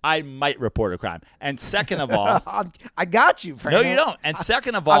said I might report a crime. And second of all... I got you, Frank. No, you don't. And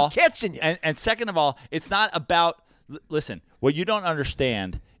second of all... I'm catching you. And second of all, it's not about... Listen, what you don't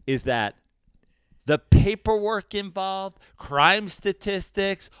understand is that the paperwork involved, crime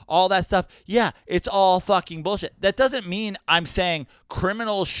statistics, all that stuff, yeah, it's all fucking bullshit. That doesn't mean I'm saying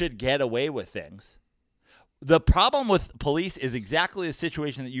criminals should get away with things. The problem with police is exactly the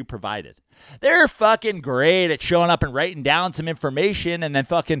situation that you provided. They're fucking great at showing up and writing down some information and then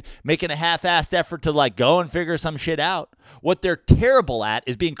fucking making a half-assed effort to like go and figure some shit out. What they're terrible at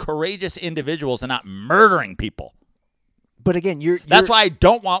is being courageous individuals and not murdering people. But again, that's why I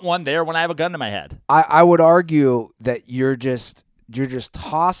don't want one there when I have a gun to my head. I would argue that you're just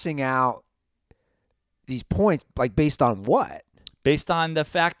tossing out these points, like, based on what? Based on the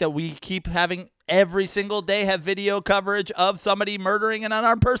fact that we keep having every single day have video coverage of somebody murdering an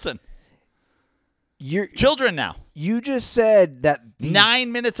unarmed person. Children now. You just said that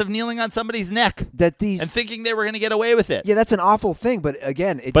 9 minutes of kneeling on somebody's neck and thinking they were going to get away with it. Yeah, that's an awful thing. But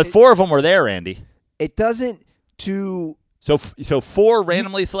again, four of them were there, Andy. It doesn't So four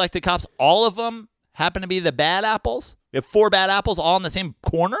randomly selected cops, all of them happen to be the bad apples? You have four bad apples all in the same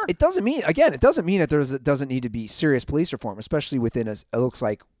corner? It doesn't mean that there doesn't need to be serious police reform, especially within it looks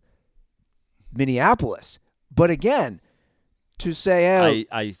like Minneapolis. But again, to say,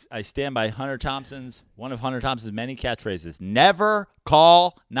 hey, I stand by one of Hunter Thompson's many catchphrases. Never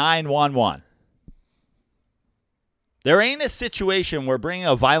call 911. There ain't a situation where bringing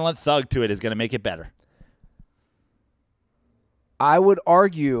a violent thug to it is going to make it better. I would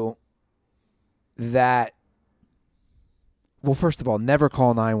argue that, well, first of all, never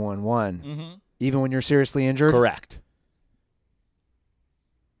call 911, even when you're seriously injured. Correct.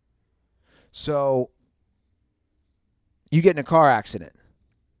 So you get in a car accident.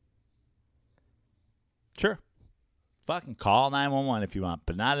 Sure. Fucking call 911 if you want,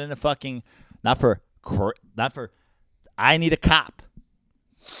 but not in a fucking, not for, I need a cop.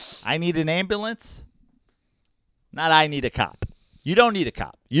 I need an ambulance. Not I need a cop. You don't need a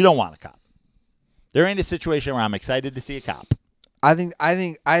cop. You don't want a cop. There ain't a situation where I'm excited to see a cop. I think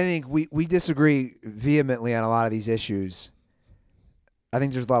we disagree vehemently on a lot of these issues. I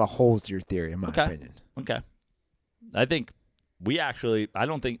think there's a lot of holes to your theory, in my opinion. Okay. I think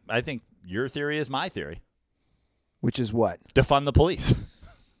your theory is my theory. Which is what? Defund the police.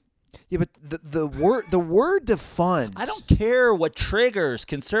 Yeah, but the word defund. I don't care what triggers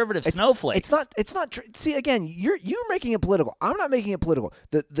conservative snowflakes. It's not. See, again, you're making it political. I'm not making it political.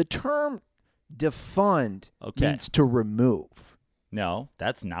 The term Defund Okay. means to remove. No,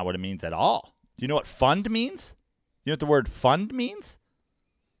 that's not what it means at all. Do you know what fund means? Do you know what the word fund means?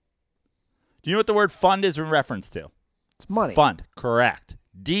 Do you know what the word fund is in reference to? It's money. Fund, correct.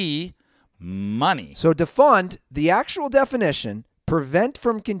 D, money. So defund, the actual definition, prevent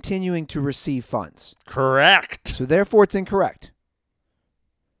from continuing to receive funds. Correct. So therefore it's incorrect.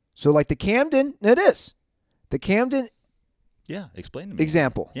 So like the Camden, it is. The Camden Yeah, explain to me.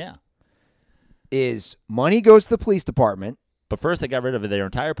 example Yeah. is money goes to the police department. But first they got rid of their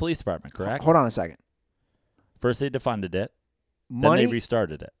entire police department, correct? Hold on a second. First they defunded it, Money then they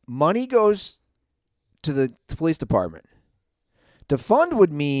restarted it. money goes to the police department. Defund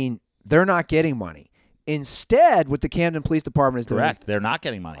would mean they're not getting money. Instead, what the Camden Police Department is doing Correct. is They're not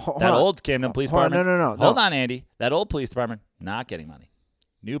getting money. Hold That on. old Camden Police Hold on. Department. No. Hold on, Andy. That old police department, not getting money.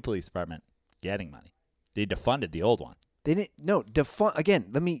 New police department, getting money. They defunded the old one. they didn't defund again.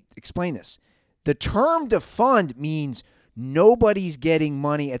 Let me explain this. The term defund means nobody's getting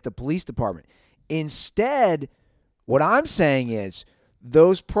money at the police department. Instead, what I'm saying is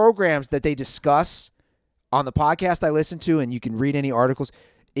those programs that they discuss on the podcast I listen to, and you can read any articles,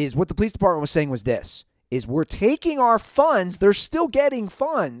 is what the police department was saying was this, is we're taking our funds, they're still getting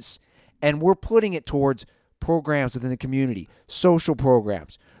funds, and we're putting it towards programs within the community, social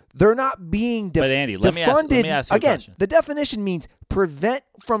programs. They're not being But Andy, let me ask you a again, question. the definition means prevent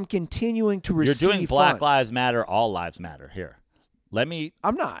from continuing to You're receive doing Black funds. Lives Matter, all lives matter here. Let me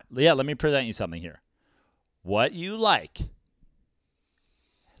I'm not. let me present you something here. What you like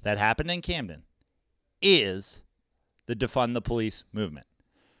that happened in Camden is the defund the police movement.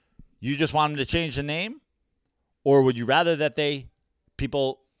 You just want them to change the name? Or would you rather that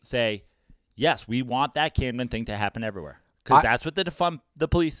people say, yes, we want that Camden thing to happen everywhere? Because that's what the defund the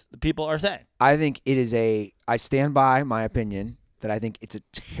police people are saying. I think it is I stand by my opinion that I think it's a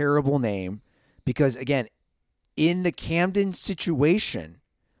terrible name because, again, in the Camden situation,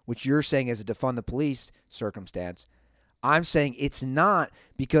 which you're saying is a defund the police circumstance, I'm saying it's not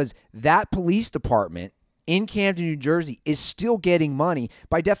because that police department in Camden, New Jersey is still getting money.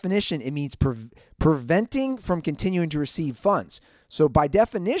 By definition, it means preventing from continuing to receive funds. So by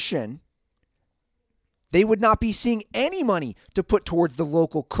definition, they would not be seeing any money to put towards the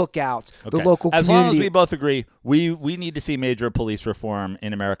local cookouts, the local As community. long as we both agree, we need to see major police reform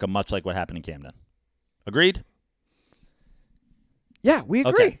in America, much like what happened in Camden. Agreed? Yeah, we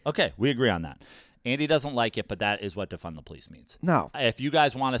agree. Okay, we agree on that. Andy doesn't like it, but that is what defund the police means. No. If you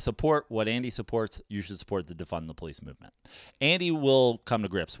guys want to support what Andy supports, you should support the defund the police movement. Andy will come to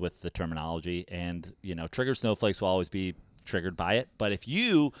grips with the terminology, and triggered snowflakes will always be triggered by it. But if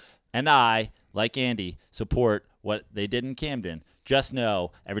you and I, like Andy, support what they did in Camden, just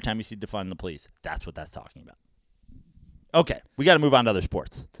know every time you see defund the police, that's what that's talking about. Okay, we got to move on to other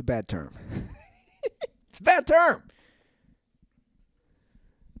sports. It's a bad term. It's a bad term.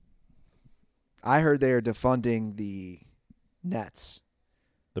 I heard they are defunding the Nets.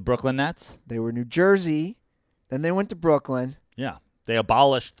 The Brooklyn Nets? They were New Jersey, then they went to Brooklyn. Yeah, they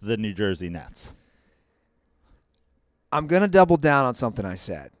abolished the New Jersey Nets. I'm going to double down on something I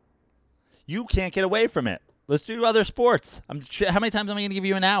said. You can't get away from it. Let's do other sports. How many times am I going to give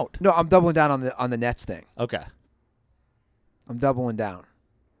you an out? No, I'm doubling down on the Nets thing. Okay. I'm doubling down.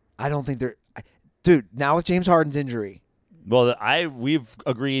 I don't think they're – dude, now with James Harden's injury. Well, we've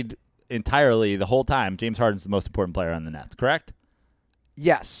agreed entirely the whole time James Harden's the most important player on the Nets, correct?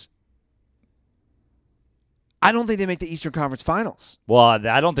 Yes. I don't think they make the Eastern Conference Finals. Well,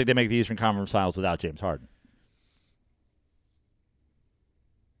 I don't think they make the Eastern Conference Finals without James Harden.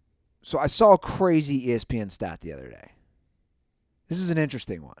 So I saw a crazy ESPN stat the other day. This is an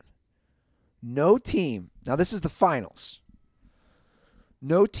interesting one. No team, now this is the finals.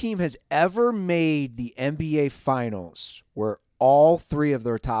 No team has ever made the NBA Finals where all three of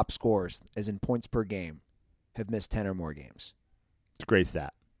their top scorers, as in points per game, have missed 10 or more games. It's a great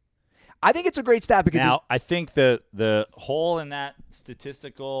stat. I think it's a great stat because Now, I think the hole in that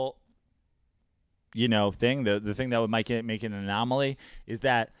statistical, thing, the thing that would make it an anomaly is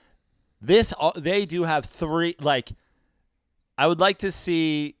that they do have three. Like, I would like to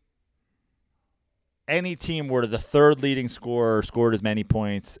see any team where the third leading scorer scored as many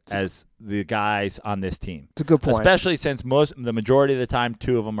points as the guys on this team. It's a good point. Especially since the majority of the time,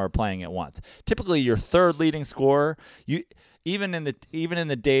 two of them are playing at once. Typically, your third leading scorer, even in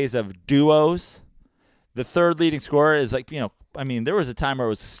the days of duos, the third leading scorer is like, there was a time where it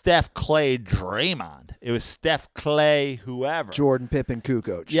was Steph, Clay, Draymond. It was Steph, Clay, whoever. Jordan, Pippen,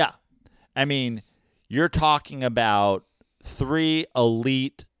 Kukoc. Yeah. You're talking about three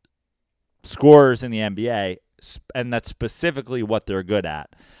elite scorers in the NBA, and that's specifically what they're good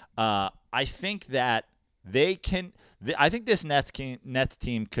at. I think that they can. I think this Nets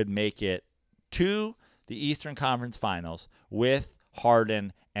team could make it to the Eastern Conference Finals with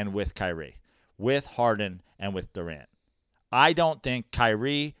Harden and with Kyrie, with Harden and with Durant. I don't think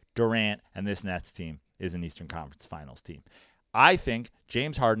Kyrie, Durant, and this Nets team is an Eastern Conference Finals team. I think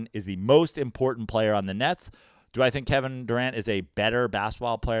James Harden is the most important player on the Nets. Do I think Kevin Durant is a better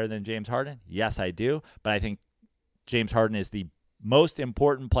basketball player than James Harden? Yes, I do. But I think James Harden is the most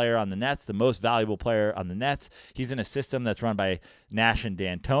important player on the Nets, the most valuable player on the Nets. He's in a system that's run by Nash and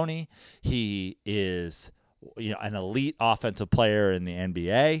D'Antoni. He is an elite offensive player in the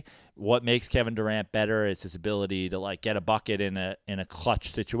NBA. What makes Kevin Durant better is his ability to get a bucket in a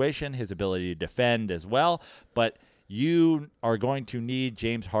clutch situation, his ability to defend as well. But you are going to need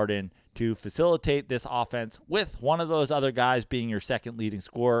James Harden to facilitate this offense with one of those other guys being your second leading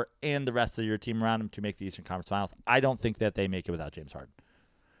scorer and the rest of your team around him to make the Eastern Conference Finals. I don't think that they make it without James Harden.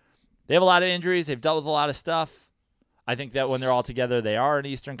 They have a lot of injuries. They've dealt with a lot of stuff. I think that when they're all together, they are an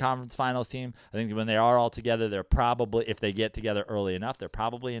Eastern Conference Finals team. I think when they are all together, they're probably, if they get together early enough, they're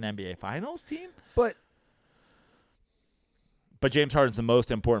probably an NBA Finals team. But James Harden's the most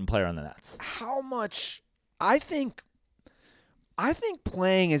important player on the Nets. How much? I think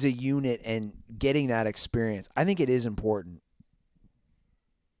playing as a unit and getting that experience, I think it is important.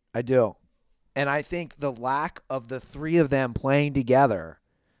 I do. And I think the lack of the three of them playing together,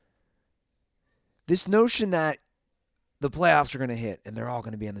 this notion that the playoffs are going to hit and they're all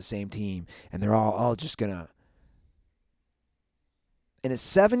going to be on the same team and they're all just going to, in a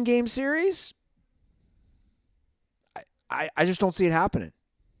 7-game series, I just don't see it happening.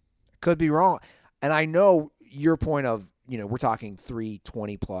 Could be wrong. And I know your point of, we're talking 3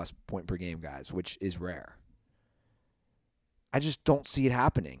 20-plus point per game guys, which is rare. I just don't see it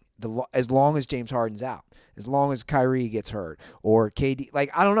happening. As long as James Harden's out, as long as Kyrie gets hurt or KD,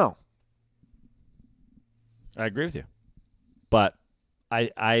 I don't know. I agree with you, but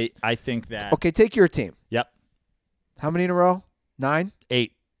I think that. Okay, take your team. Yep. How many in a row? 9?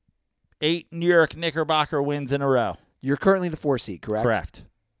 8. 8 New York Knickerbocker wins in a row. You're currently the 4 seed, correct? Correct.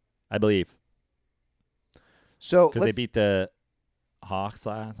 I believe. So because they beat the Hawks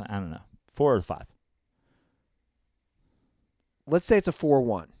last. I don't know, 4 or 5. Let's say it's a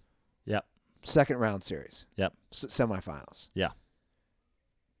 4-1. Yep. Second round series. Yep. Semifinals. Yeah.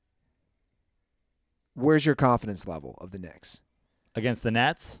 Where's your confidence level of the Knicks against the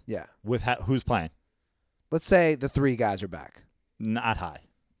Nets? Yeah. With who's playing? Let's say the 3 guys are back. Not high.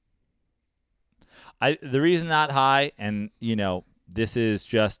 The reason not high, and this is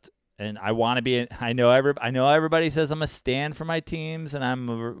just. And I want to be. I know everybody says I'm a stand for my teams, and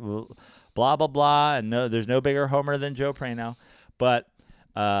I'm blah blah blah. And no, there's no bigger homer than Joe Prano. But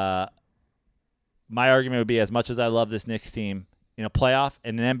my argument would be, as much as I love this Knicks team, in an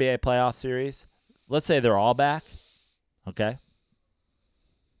NBA playoff series, let's say they're all back. Okay,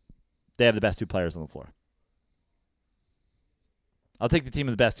 they have the best 2 players on the floor. I'll take the team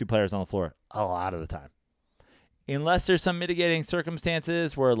with the best 2 players on the floor a lot of the time. Unless there's some mitigating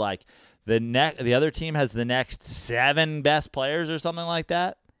circumstances where the other team has the next 7 best players or something like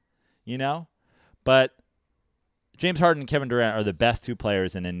that, But James Harden and Kevin Durant are the best 2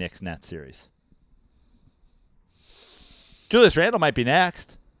 players in a Knicks-Nets series. Julius Randle might be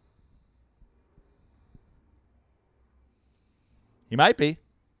next. He might be.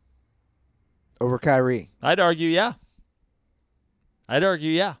 Over Kyrie. I'd argue, yeah.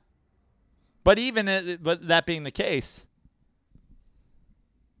 But but that being the case,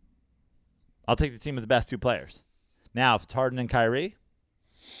 I'll take the team with the best 2 players. Now, if it's Harden and Kyrie,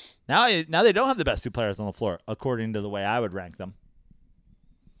 now they don't have the best 2 players on the floor, according to the way I would rank them.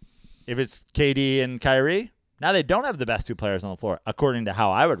 If it's KD and Kyrie, now they don't have the best 2 players on the floor, according to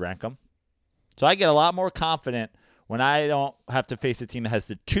how I would rank them. So I get a lot more confident when I don't have to face a team that has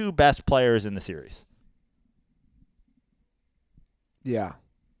the 2 best players in the series. Yeah.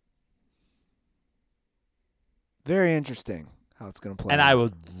 Very interesting how it's going to play. And I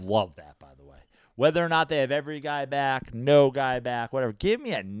would love that, by the way. Whether or not they have every guy back, no guy back, whatever. Give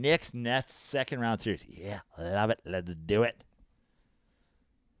me a Knicks-Nets second-round series. Yeah, love it. Let's do it.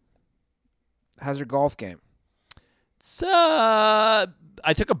 How's your golf game? So,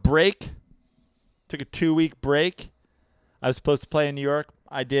 I took a break. Took a 2-week break. I was supposed to play in New York.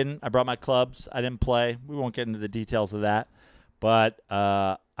 I didn't. I brought my clubs. I didn't play. We won't get into the details of that. But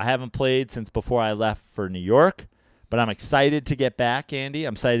I haven't played since before I left for New York. But I'm excited to get back, Andy.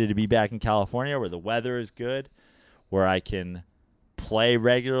 I'm excited to be back in California where the weather is good, where I can play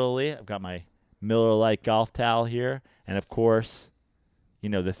regularly. I've got my Miller Lite golf towel here. And, of course,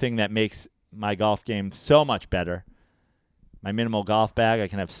 the thing that makes my golf game so much better, my minimal golf bag. I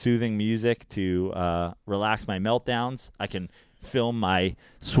can have soothing music to relax my meltdowns. I can film my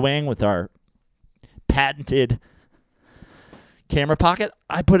swing with our patented camera pocket.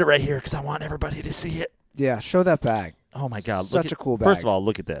 I put it right here because I want everybody to see it. Yeah, show that bag. Oh, my God. Such a cool bag. First of all,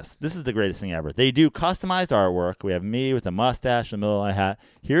 look at this. This is the greatest thing ever. They do customized artwork. We have me with a mustache in the middle of my hat.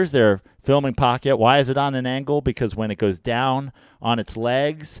 Here's their filming pocket. Why is it on an angle? Because when it goes down on its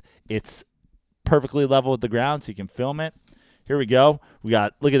legs, it's perfectly level with the ground so you can film it. Here we go.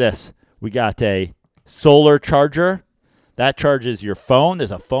 Look at this. We got a solar charger. That charges your phone.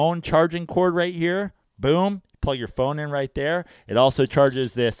 There's a phone charging cord right here. Boom. Plug your phone in right there. It also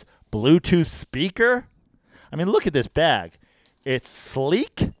charges this Bluetooth speaker. I mean, look at this bag. It's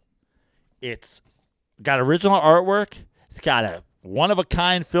sleek. It's got original artwork. It's got a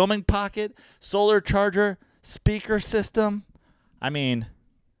one-of-a-kind filming pocket, solar charger, speaker system. I mean,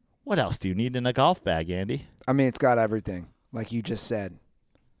 what else do you need in a golf bag, Andy? I mean, it's got everything, like you just said.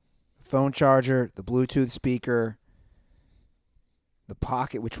 Phone charger, the Bluetooth speaker, the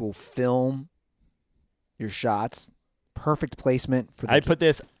pocket, which will film your shots. Perfect placement for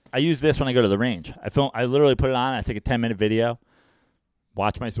the I use this when I go to the range. I literally put it on. I take a 10-minute video,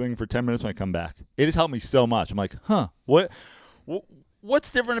 watch my swing for 10 minutes when I come back. It has helped me so much. I'm like,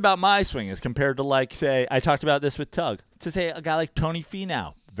 what's different about my swing as compared to, like, say, I talked about this with Tug. To say a guy like Tony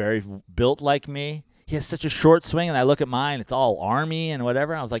Finau, very built like me. He has such a short swing, and I look at mine. It's all army and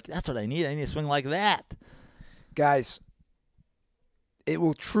whatever. I was like, that's what I need. I need a swing like that. Guys, it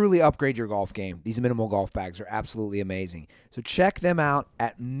will truly upgrade your golf game. These minimal golf bags are absolutely amazing. So check them out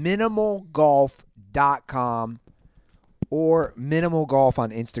at minimalgolf.com or Minimal Golf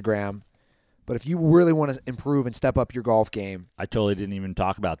on Instagram. But if you really want to improve and step up your golf game. I totally didn't even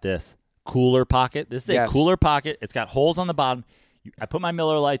talk about this. Cooler pocket. This is Yes. a cooler pocket. It's got holes on the bottom. I put my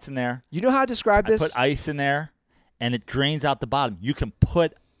Miller Lights in there. You know how to describe this? I put ice in there, and it drains out the bottom. You can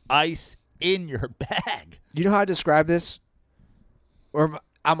put ice in your bag. You know how I describe this? Or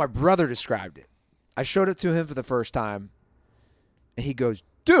how my brother described it. I showed it to him for the first time, and he goes,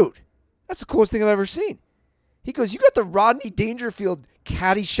 dude, that's the coolest thing I've ever seen. He goes, you got the Rodney Dangerfield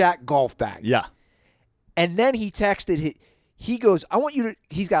Caddyshack golf bag. Yeah. And then he texted, he goes, I want you to,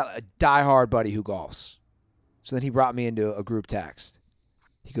 he's got a diehard buddy who golfs. So then he brought me into a group text.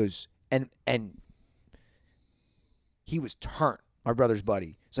 He goes, and he was turned, my brother's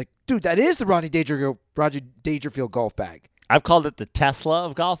buddy. It's like, dude, that is the Rodney Dangerfield golf bag. I've called it the Tesla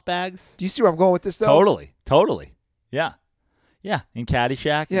of golf bags. Do you see where I'm going with this, though? Totally. Yeah. Yeah. In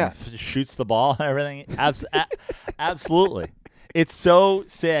Caddyshack. Yeah. He shoots the ball and everything. Absolutely. It's so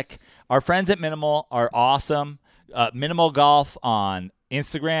sick. Our friends at Minimal are awesome. Minimal Golf on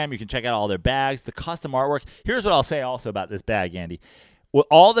Instagram. You can check out all their bags, the custom artwork. Here's what I'll say also about this bag, Andy. With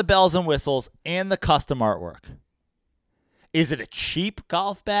all the bells and whistles and the custom artwork, is it a cheap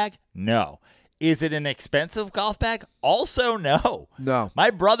golf bag? No. Is it an expensive golf bag? Also, no. No.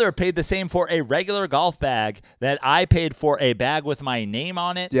 My brother paid the same for a regular golf bag that I paid for a bag with my name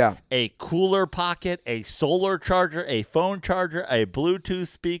on it, Yeah. a cooler pocket, a solar charger, a phone charger, a Bluetooth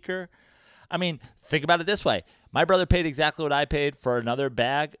speaker. I mean, think about it this way. My brother paid exactly what I paid for another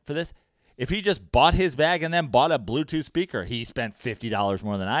bag for this. If he just bought his bag and then bought a Bluetooth speaker, he spent $50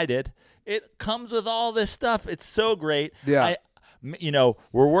 more than I did. It comes with all this stuff. It's so great. Yeah.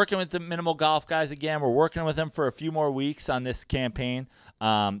 We're working with the Minimal Golf guys again. We're working with them for a few more weeks on this campaign.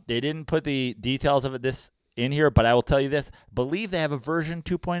 They didn't put the details of this in here, but I will tell you this. Believe they have a version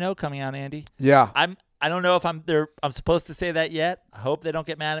 2.0 coming out, Andy. Yeah. I don't know if I'm supposed to say that yet. I hope they don't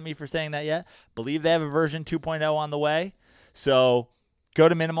get mad at me for saying that yet. Believe they have a version 2.0 on the way. So go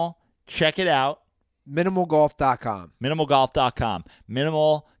to Minimal, check it out. Minimalgolf.com. Minimalgolf.com.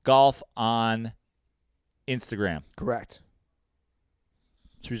 Minimal Golf on Instagram. Correct.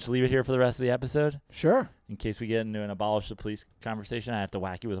 Should we just leave it here for the rest of the episode? Sure. In case we get into an abolish the police conversation, I have to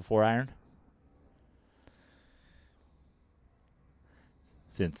whack you with a 4-iron.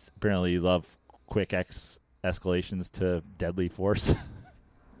 Since apparently you love quick escalations to deadly force.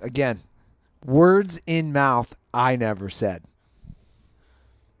 Again, words in mouth I never said.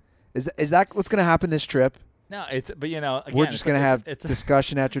 Is that what's going to happen this trip? No, again, We're just going to have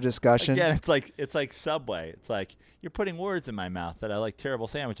discussion after discussion. Again, it's like Subway. It's like you're putting words in my mouth that I like terrible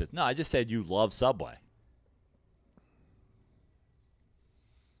sandwiches. No, I just said you love Subway.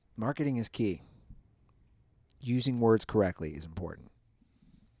 Marketing is key. Using words correctly is important.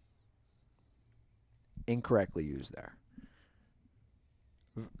 Incorrectly used there.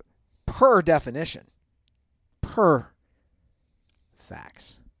 Per definition. Per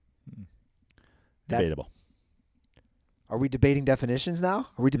facts. Debatable. Are we debating definitions now?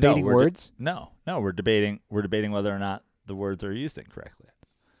 Are we debating words? No, we're debating whether or not the words are used incorrectly.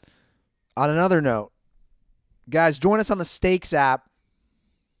 On another note, guys, join us on the Stakes app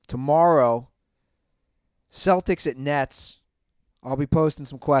tomorrow. Celtics at Nets. I'll be posting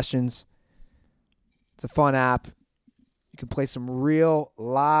some questions. It's a fun app. You can play some real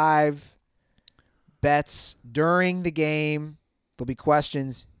live bets during the game. There'll be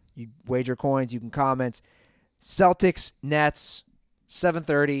questions. You wager coins. You can comment. Celtics, Nets,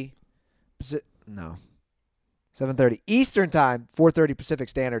 7:30. 7:30 Eastern Time, 4:30 Pacific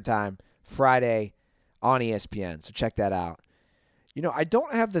Standard Time, Friday on ESPN. So check that out. You know, I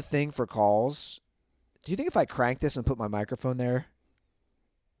don't have the thing for calls. Do you think if I crank this and put my microphone there?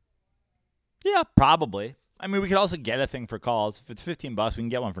 Yeah, probably. I mean, we could also get a thing for calls. If it's $15, we can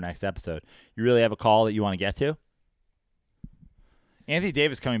get one for next episode. You really have a call that you want to get to? Anthony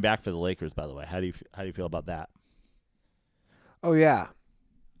Davis coming back for the Lakers, by the way. How do you feel about that? Oh, yeah.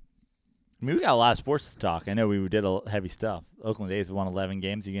 I mean, we got a lot of sports to talk. I know we did a heavy stuff. Oakland A's won 11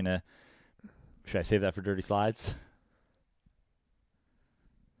 games. Should I save that for Dirty Slides?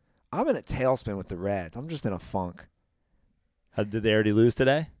 I'm in a tailspin with the Reds. I'm just in a funk. Did they already lose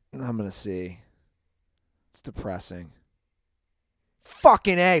today? I'm going to see. It's depressing.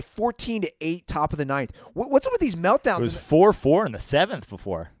 Fucking A. 14-8, top of the ninth. What's up with these meltdowns? It was 4-4 in the seventh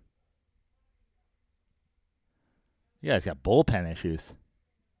before. You guys got bullpen issues.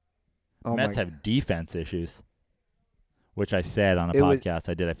 Oh Mets my. have defense issues, which I said on a podcast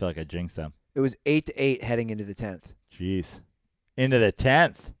I did. I feel like I jinxed them. It was 8-8 heading into the 10th. Jeez. Into the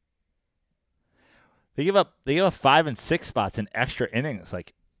 10th. They give up 5 and 6 spots in extra innings,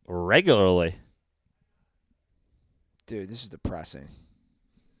 like, regularly. Dude, this is depressing.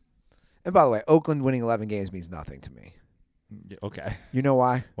 And by the way, Oakland winning 11 games means nothing to me. Okay. You know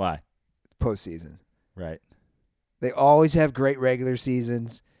why? Why? Postseason. Right. They always have great regular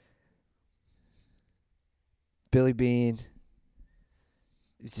seasons. Billy Bean.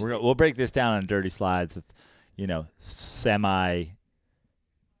 We'll break this down on Dirty Slides with, semi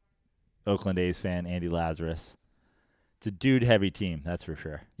Oakland A's fan Andy Lazarus. It's a dude-heavy team, that's for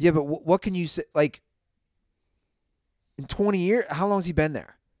sure. Yeah, but what can you say? Like, in 20 years, how long has he been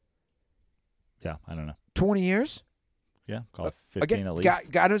there? Yeah, I don't know. 20 years? Yeah, call it 15 Again, at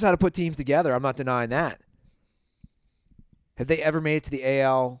least. God knows how to put teams together. I'm not denying that. Have they ever made it to the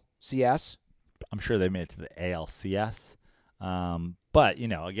ALCS? I'm sure they made it to the ALCS. But,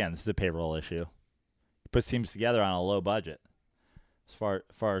 again, this is a payroll issue. Put teams together on a low budget. As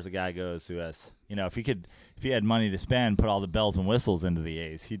far as the guy goes who has, if he had money to spend, put all the bells and whistles into the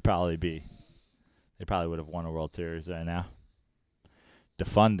A's, they probably would have won a World Series right now.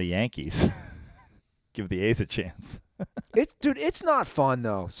 Defund the Yankees. Give the A's a chance. It's not fun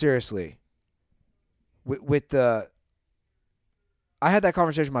though. Seriously. I had that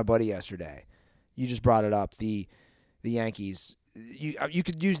conversation with my buddy yesterday. You just brought it up. The Yankees. You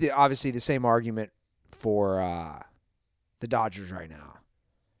could use obviously the same argument for the Dodgers right now.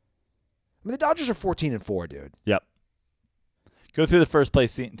 I mean, the Dodgers are 14-4, dude. Yep. Go through the first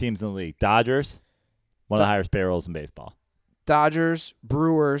place teams in the league. Dodgers, one of the highest payrolls in baseball. Dodgers,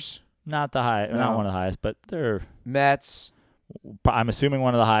 Brewers. Not one of the highest, but they're Mets. I'm assuming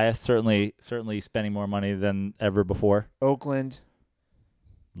one of the highest. Certainly spending more money than ever before. Oakland.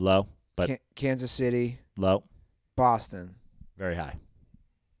 Low, but Kansas City. low. Boston. Very high.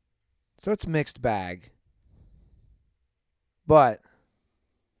 So it's mixed bag. But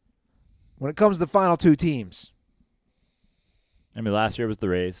when it comes to the final two teams, I mean, last year was the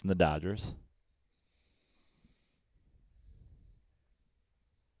Rays and the Dodgers.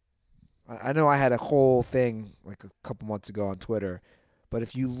 I know I had a whole thing like a couple months ago on Twitter, but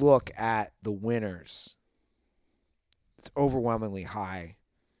if you look at the winners, it's overwhelmingly high.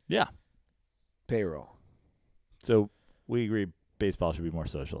 Yeah. Payroll. So we agree baseball should be more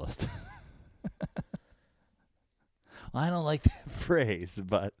socialist. Well, I don't like that phrase,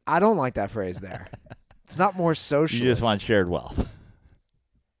 but I don't like that phrase there. It's not more socialist. you just want shared wealth.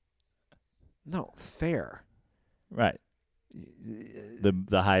 No, fair. Right.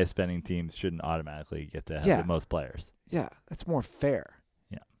 The highest spending teams shouldn't automatically get to have the most players. Yeah, that's more fair.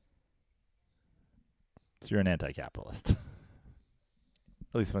 Yeah. So you're an anti-capitalist. At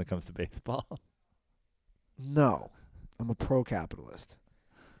least when it comes to baseball. No, I'm a pro-capitalist.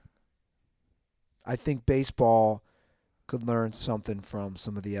 I think baseball could learn something from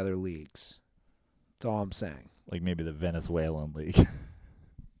some of the other leagues. That's all I'm saying. Like maybe the Venezuelan league.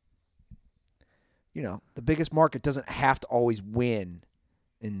 The biggest market doesn't have to always win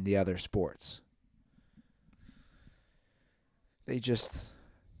in the other sports. They just,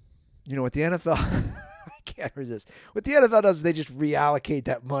 with the NFL, can't resist. What the NFL does is they just reallocate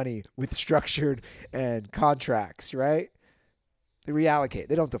that money with structured and contracts, right? They reallocate.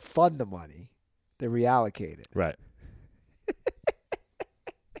 They don't have to fund the money. They reallocate it. Right.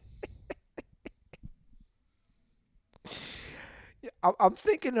 I'm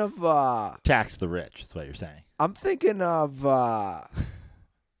thinking of Tax the rich is what you're saying. I'm thinking of a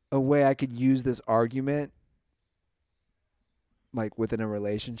way I could use this argument, like within a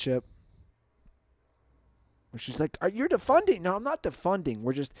relationship. Where she's like, you're defunding. No, I'm not defunding.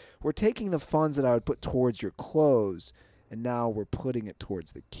 We're taking the funds that I would put towards your clothes, and now we're putting it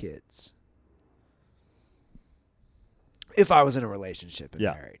towards the kids. If I was in a relationship and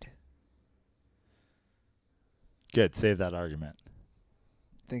married. Good. Save that argument.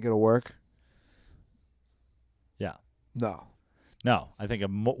 Think it'll work? Yeah. No. No, I think a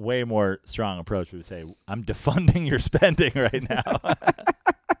way more strong approach would say, I'm defunding your spending right now.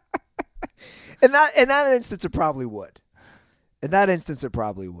 In that instance, it probably would.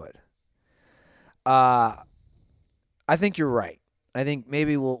 I think you're right. I think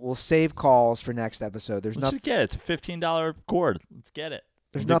maybe we'll save calls for next episode. Let's just get it. It's a $15 cord. Let's get it.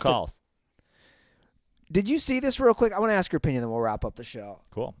 There's no nothing. Calls. Did you see this real quick? I want to ask your opinion, then we'll wrap up the show.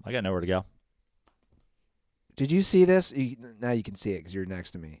 Cool. I got nowhere to go. Did you see this? Now you can see it because you're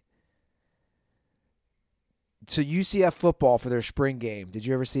next to me. So UCF football for their spring game. Did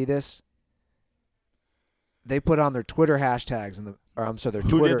you ever see this? They put on their Twitter hashtags their Who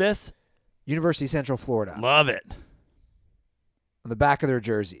Twitter. did this? University of Central Florida. Love it. On the back of their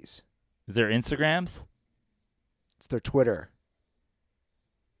jerseys. Is there Instagrams? It's their Twitter.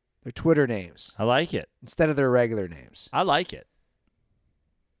 Their Twitter names. I like it. Instead of their regular names. I like it.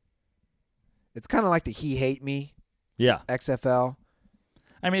 It's kind of like the He Hate Me XFL.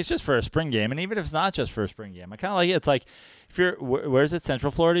 I mean, it's just for a spring game. And even if it's not just for a spring game, I kind of like it. It's like, if you're, where's it?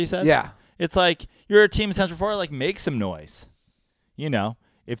 Central Florida, you said? Yeah. It's like, you're a team in Central Florida, like, make some noise. You know,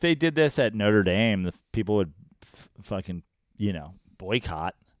 if they did this at Notre Dame, the people would fucking,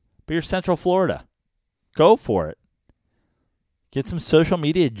 boycott. But you're Central Florida. Go for it. Get some social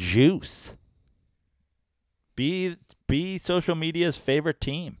media juice. Be social media's favorite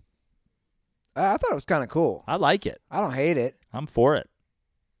team. I thought it was kind of cool. I like it. I don't hate it. I'm for it.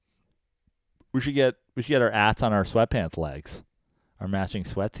 We should get our ats on our sweatpants legs, our matching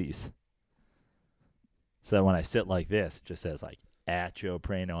sweatsies. So that when I sit like this, it just says like at Joe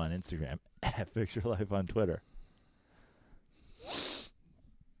Prano on Instagram, at Fix Your Life on Twitter.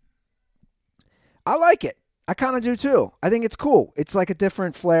 I like it. I kind of do too. I think it's cool. It's like a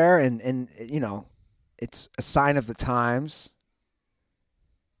different flair, and it's a sign of the times.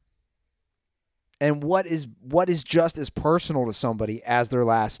 And what is just as personal to somebody as their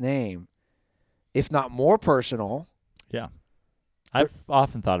last name, if not more personal? Yeah, I've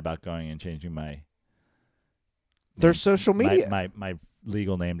often thought about going and changing their social media, my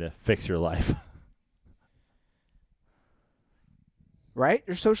legal name to Fix Your Life. Right,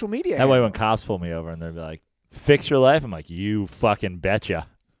 your social media. That way, when cops pull me over and they'll be like, "Fix your life," I'm like, "You fucking betcha."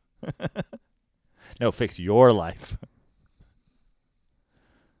 No, fix your life.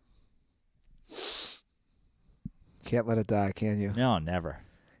 Can't let it die, can you? No, never.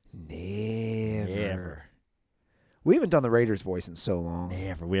 Never. We haven't done the Raiders voice in so long.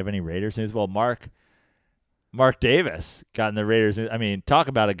 Never. We have any Raiders news? Well, Mark Davis got in the Raiders news. I mean, talk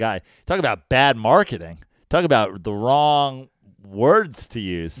about a guy. Talk about bad marketing. Talk about the wrong words to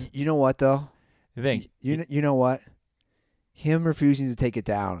use. You know what, though? You think? You know what? Him refusing to take it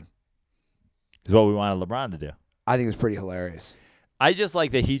down is what we wanted LeBron to do. I think it was pretty hilarious. I just like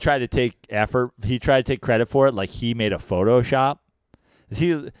that he tried to take effort. He tried to take credit for it, like he made a Photoshop.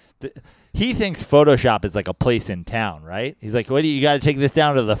 He thinks Photoshop is like a place in town, right? He's like, "What do you got to take this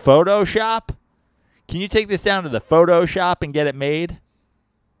down to the Photoshop? Can you take this down to the Photoshop and get it made?"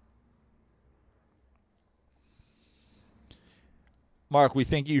 Mark, we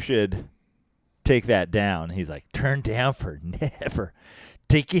think you should take that down. He's like, "Turn down for never.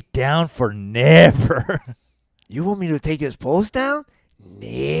 Take it down for never." You want me to take his post down?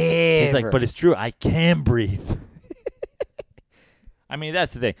 Never. He's like, "But it's true. I can breathe." I mean,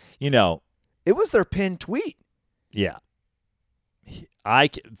 that's the thing. It was their pinned tweet. Yeah.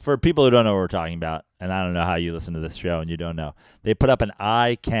 For people who don't know what we're talking about, and I don't know how you listen to this show and you don't know, they put up an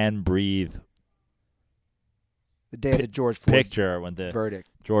 "I can breathe" the day of the George Floyd picture when the verdict.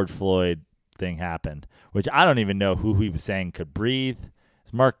 George Floyd thing happened, which I don't even know who he was saying could breathe.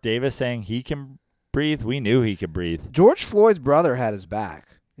 Is Mark Davis saying he can breathe? We knew he could breathe. George Floyd's brother had his back.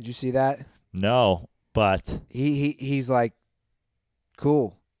 Did you see that? No, but he's like,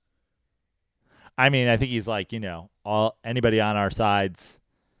 cool. I mean, I think he's like, anybody on our side's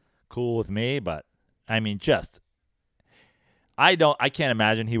cool with me, but I mean, I can't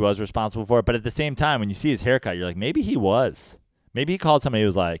imagine he was responsible for it. But at the same time, when you see his haircut, you're like, maybe he was. Maybe he called somebody who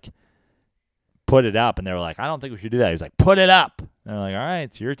was like, put it up. And they were like, I don't think we should do that. He was like, put it up. And they're like, all right,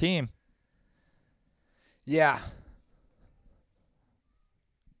 it's your team. Yeah.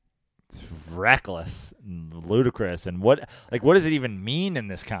 It's reckless and ludicrous. And what does it even mean in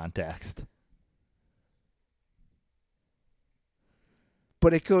this context?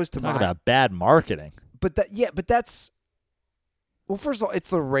 But it goes to Talk about bad marketing. But that's. Well, first of all,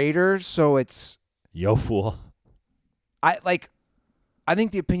 it's the Raiders, so it's. Yo, fool. I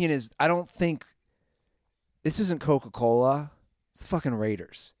think the opinion is, I don't think this isn't Coca-Cola. It's the fucking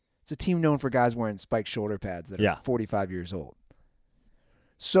Raiders. It's a team known for guys wearing spiked shoulder pads that are 45 years old.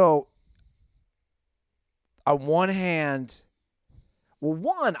 So, on one hand,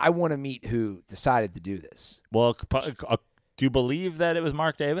 I want to meet who decided to do this. Well, do you believe that it was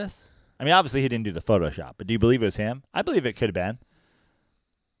Mark Davis? I mean, obviously he didn't do the Photoshop, but do you believe it was him? I believe it could have been.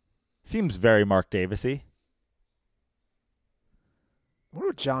 Seems very Mark Davis-y. I wonder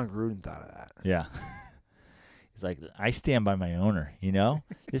what John Gruden thought of that. Yeah. He's like, I stand by my owner, you know?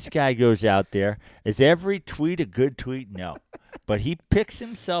 This guy goes out there. Is every tweet a good tweet? No. But he picks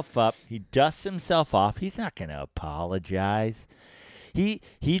himself up. He dusts himself off. He's not going to apologize. He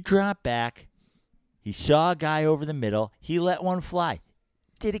dropped back. He saw a guy over the middle. He let one fly.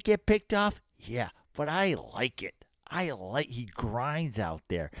 Did it get picked off? Yeah, but I like it. He grinds out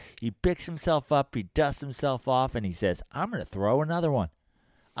there. He picks himself up. He dusts himself off, and he says, I'm going to throw another one.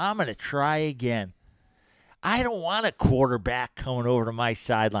 I'm going to try again. I don't want a quarterback coming over to my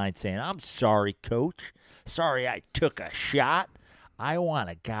sideline saying, I'm sorry, coach. Sorry I took a shot. I want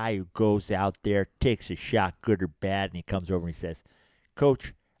a guy who goes out there, takes a shot, good or bad, and he comes over and he says,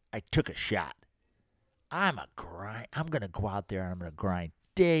 Coach, I took a shot. I'm going to go out there and I'm going to grind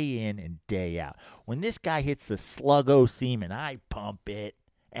day in and day out. When this guy hits the sluggo seam and I pump it,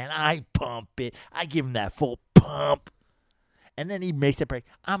 I give him that full pump. And then he makes a break.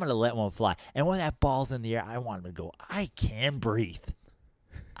 I'm going to let one fly. And when that ball's in the air, I want him to go, I can breathe.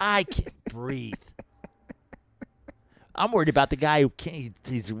 I can breathe. I'm worried about the guy who can't.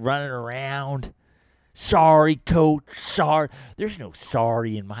 He's running around. Sorry, coach. Sorry. There's no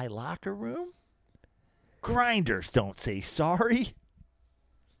sorry in my locker room. Grinders don't say sorry.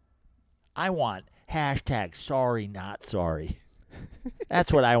 I want hashtag sorry, not sorry.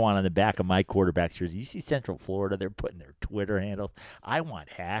 That's what I want on the back of my quarterback jersey. You see Central Florida, they're putting their Twitter handles. I want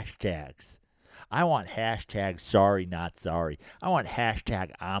hashtags. I want hashtag sorry, not sorry. I want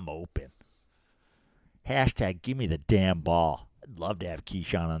hashtag I'm open. Hashtag give me the damn ball. I'd love to have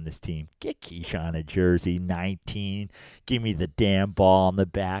Keyshawn on this team. Get Keyshawn a jersey, 19. Give me the damn ball on the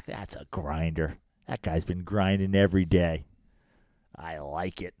back. That's a grinder. That guy's been grinding every day. I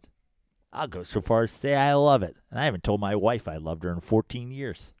like it. I'll go so far as to say I love it. And I haven't told my wife I loved her in 14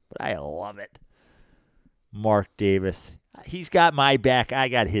 years, but I love it. Mark Davis. He's got my back. I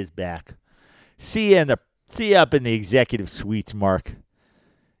got his back. See you up in the executive suites, Mark.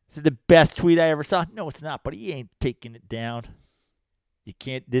 Is it the best tweet I ever saw? No, it's not, but he ain't taking it down. You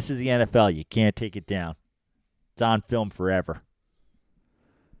can't. This is the NFL. You can't take it down. It's on film forever.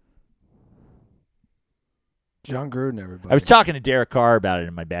 John Gruden, everybody. I was talking to Derek Carr about it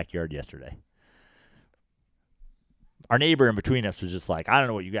in my backyard yesterday. Our neighbor in between us was just like, I don't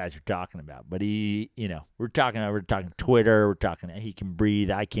know what you guys are talking about, but we're talking Twitter, we're talking he can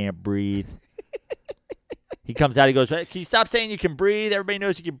breathe, I can't breathe. He comes out, he goes, hey, can you stop saying you can breathe? Everybody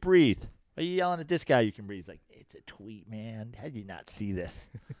knows you can breathe. Why are you yelling at this guy you can breathe? He's like, it's a tweet, man. How did you not see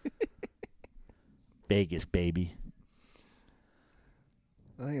this? Vegas, baby.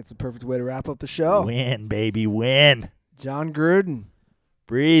 I think it's a perfect way to wrap up the show. Win, baby, win. John Gruden.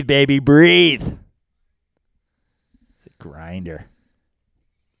 Breathe, baby, breathe. It's a grinder.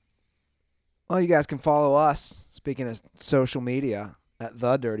 Well, you guys can follow us, speaking of social media, at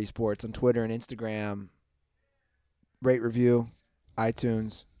The Dirty Sports on Twitter and Instagram. Rate, review,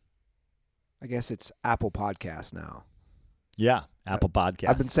 iTunes. I guess it's Apple Podcasts now. Yeah, Apple Podcasts.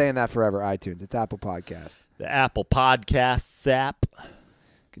 I've been saying that forever, iTunes. It's Apple Podcast. The Apple Podcasts app.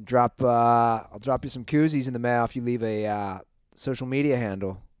 Can drop. I'll drop you some koozies in the mail if you leave a social media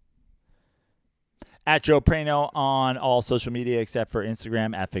handle. At Joe Prano on all social media except for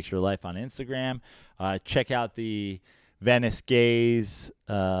Instagram, at Fix Your Life on Instagram. Check out the Venice Gays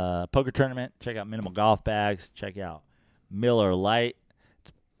poker tournament. Check out Minimal Golf Bags. Check out Miller Lite.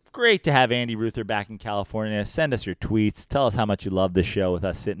 It's great to have Andy Ruther back in California. Send us your tweets. Tell us how much you love the show with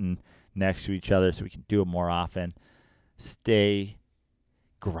us sitting next to each other so we can do it more often. Stay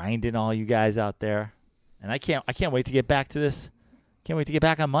grinding, all you guys out there. And I can't wait to get back to this Can't wait to get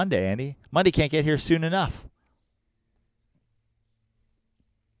back on Monday, Andy. Monday can't get here soon enough.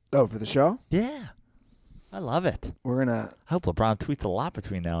 Oh, for the show? Yeah. I love it. We're going to... I hope LeBron tweets a lot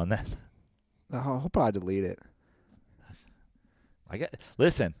between now and then. I'll probably delete it.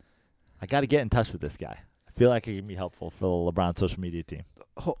 Listen, I got to get in touch with this guy. I feel like it can be helpful for the LeBron social media team.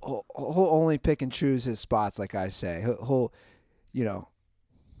 He'll only pick and choose his spots, like I say. He'll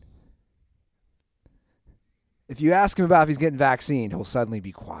if you ask him about if he's getting vaccine, he'll suddenly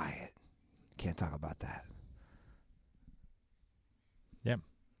be quiet. Can't talk about that. Yeah.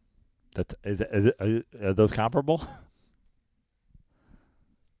 Are those comparable?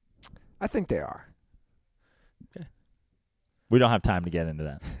 I think they are. Okay. We don't have time to get into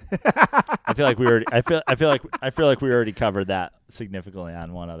that. I feel like we already. I feel like we already covered that significantly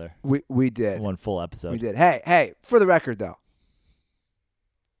on We did. one full episode. We did. Hey, for the record though,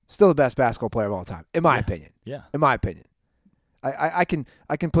 still the best basketball player of all time, in my opinion. Yeah. In my opinion, I can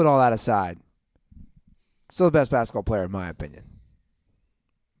put all that aside. Still the best basketball player in my opinion.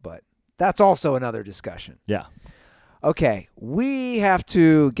 But that's also another discussion. Yeah. Okay, we have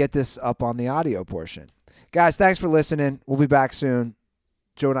to get this up on the audio portion. Guys, thanks for listening. We'll be back soon.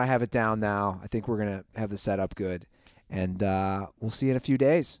 Joe and I have it down now. I think we're going to have the setup good. And we'll see you in a few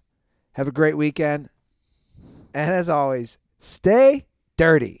days. Have a great weekend. And as always, stay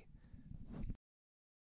dirty.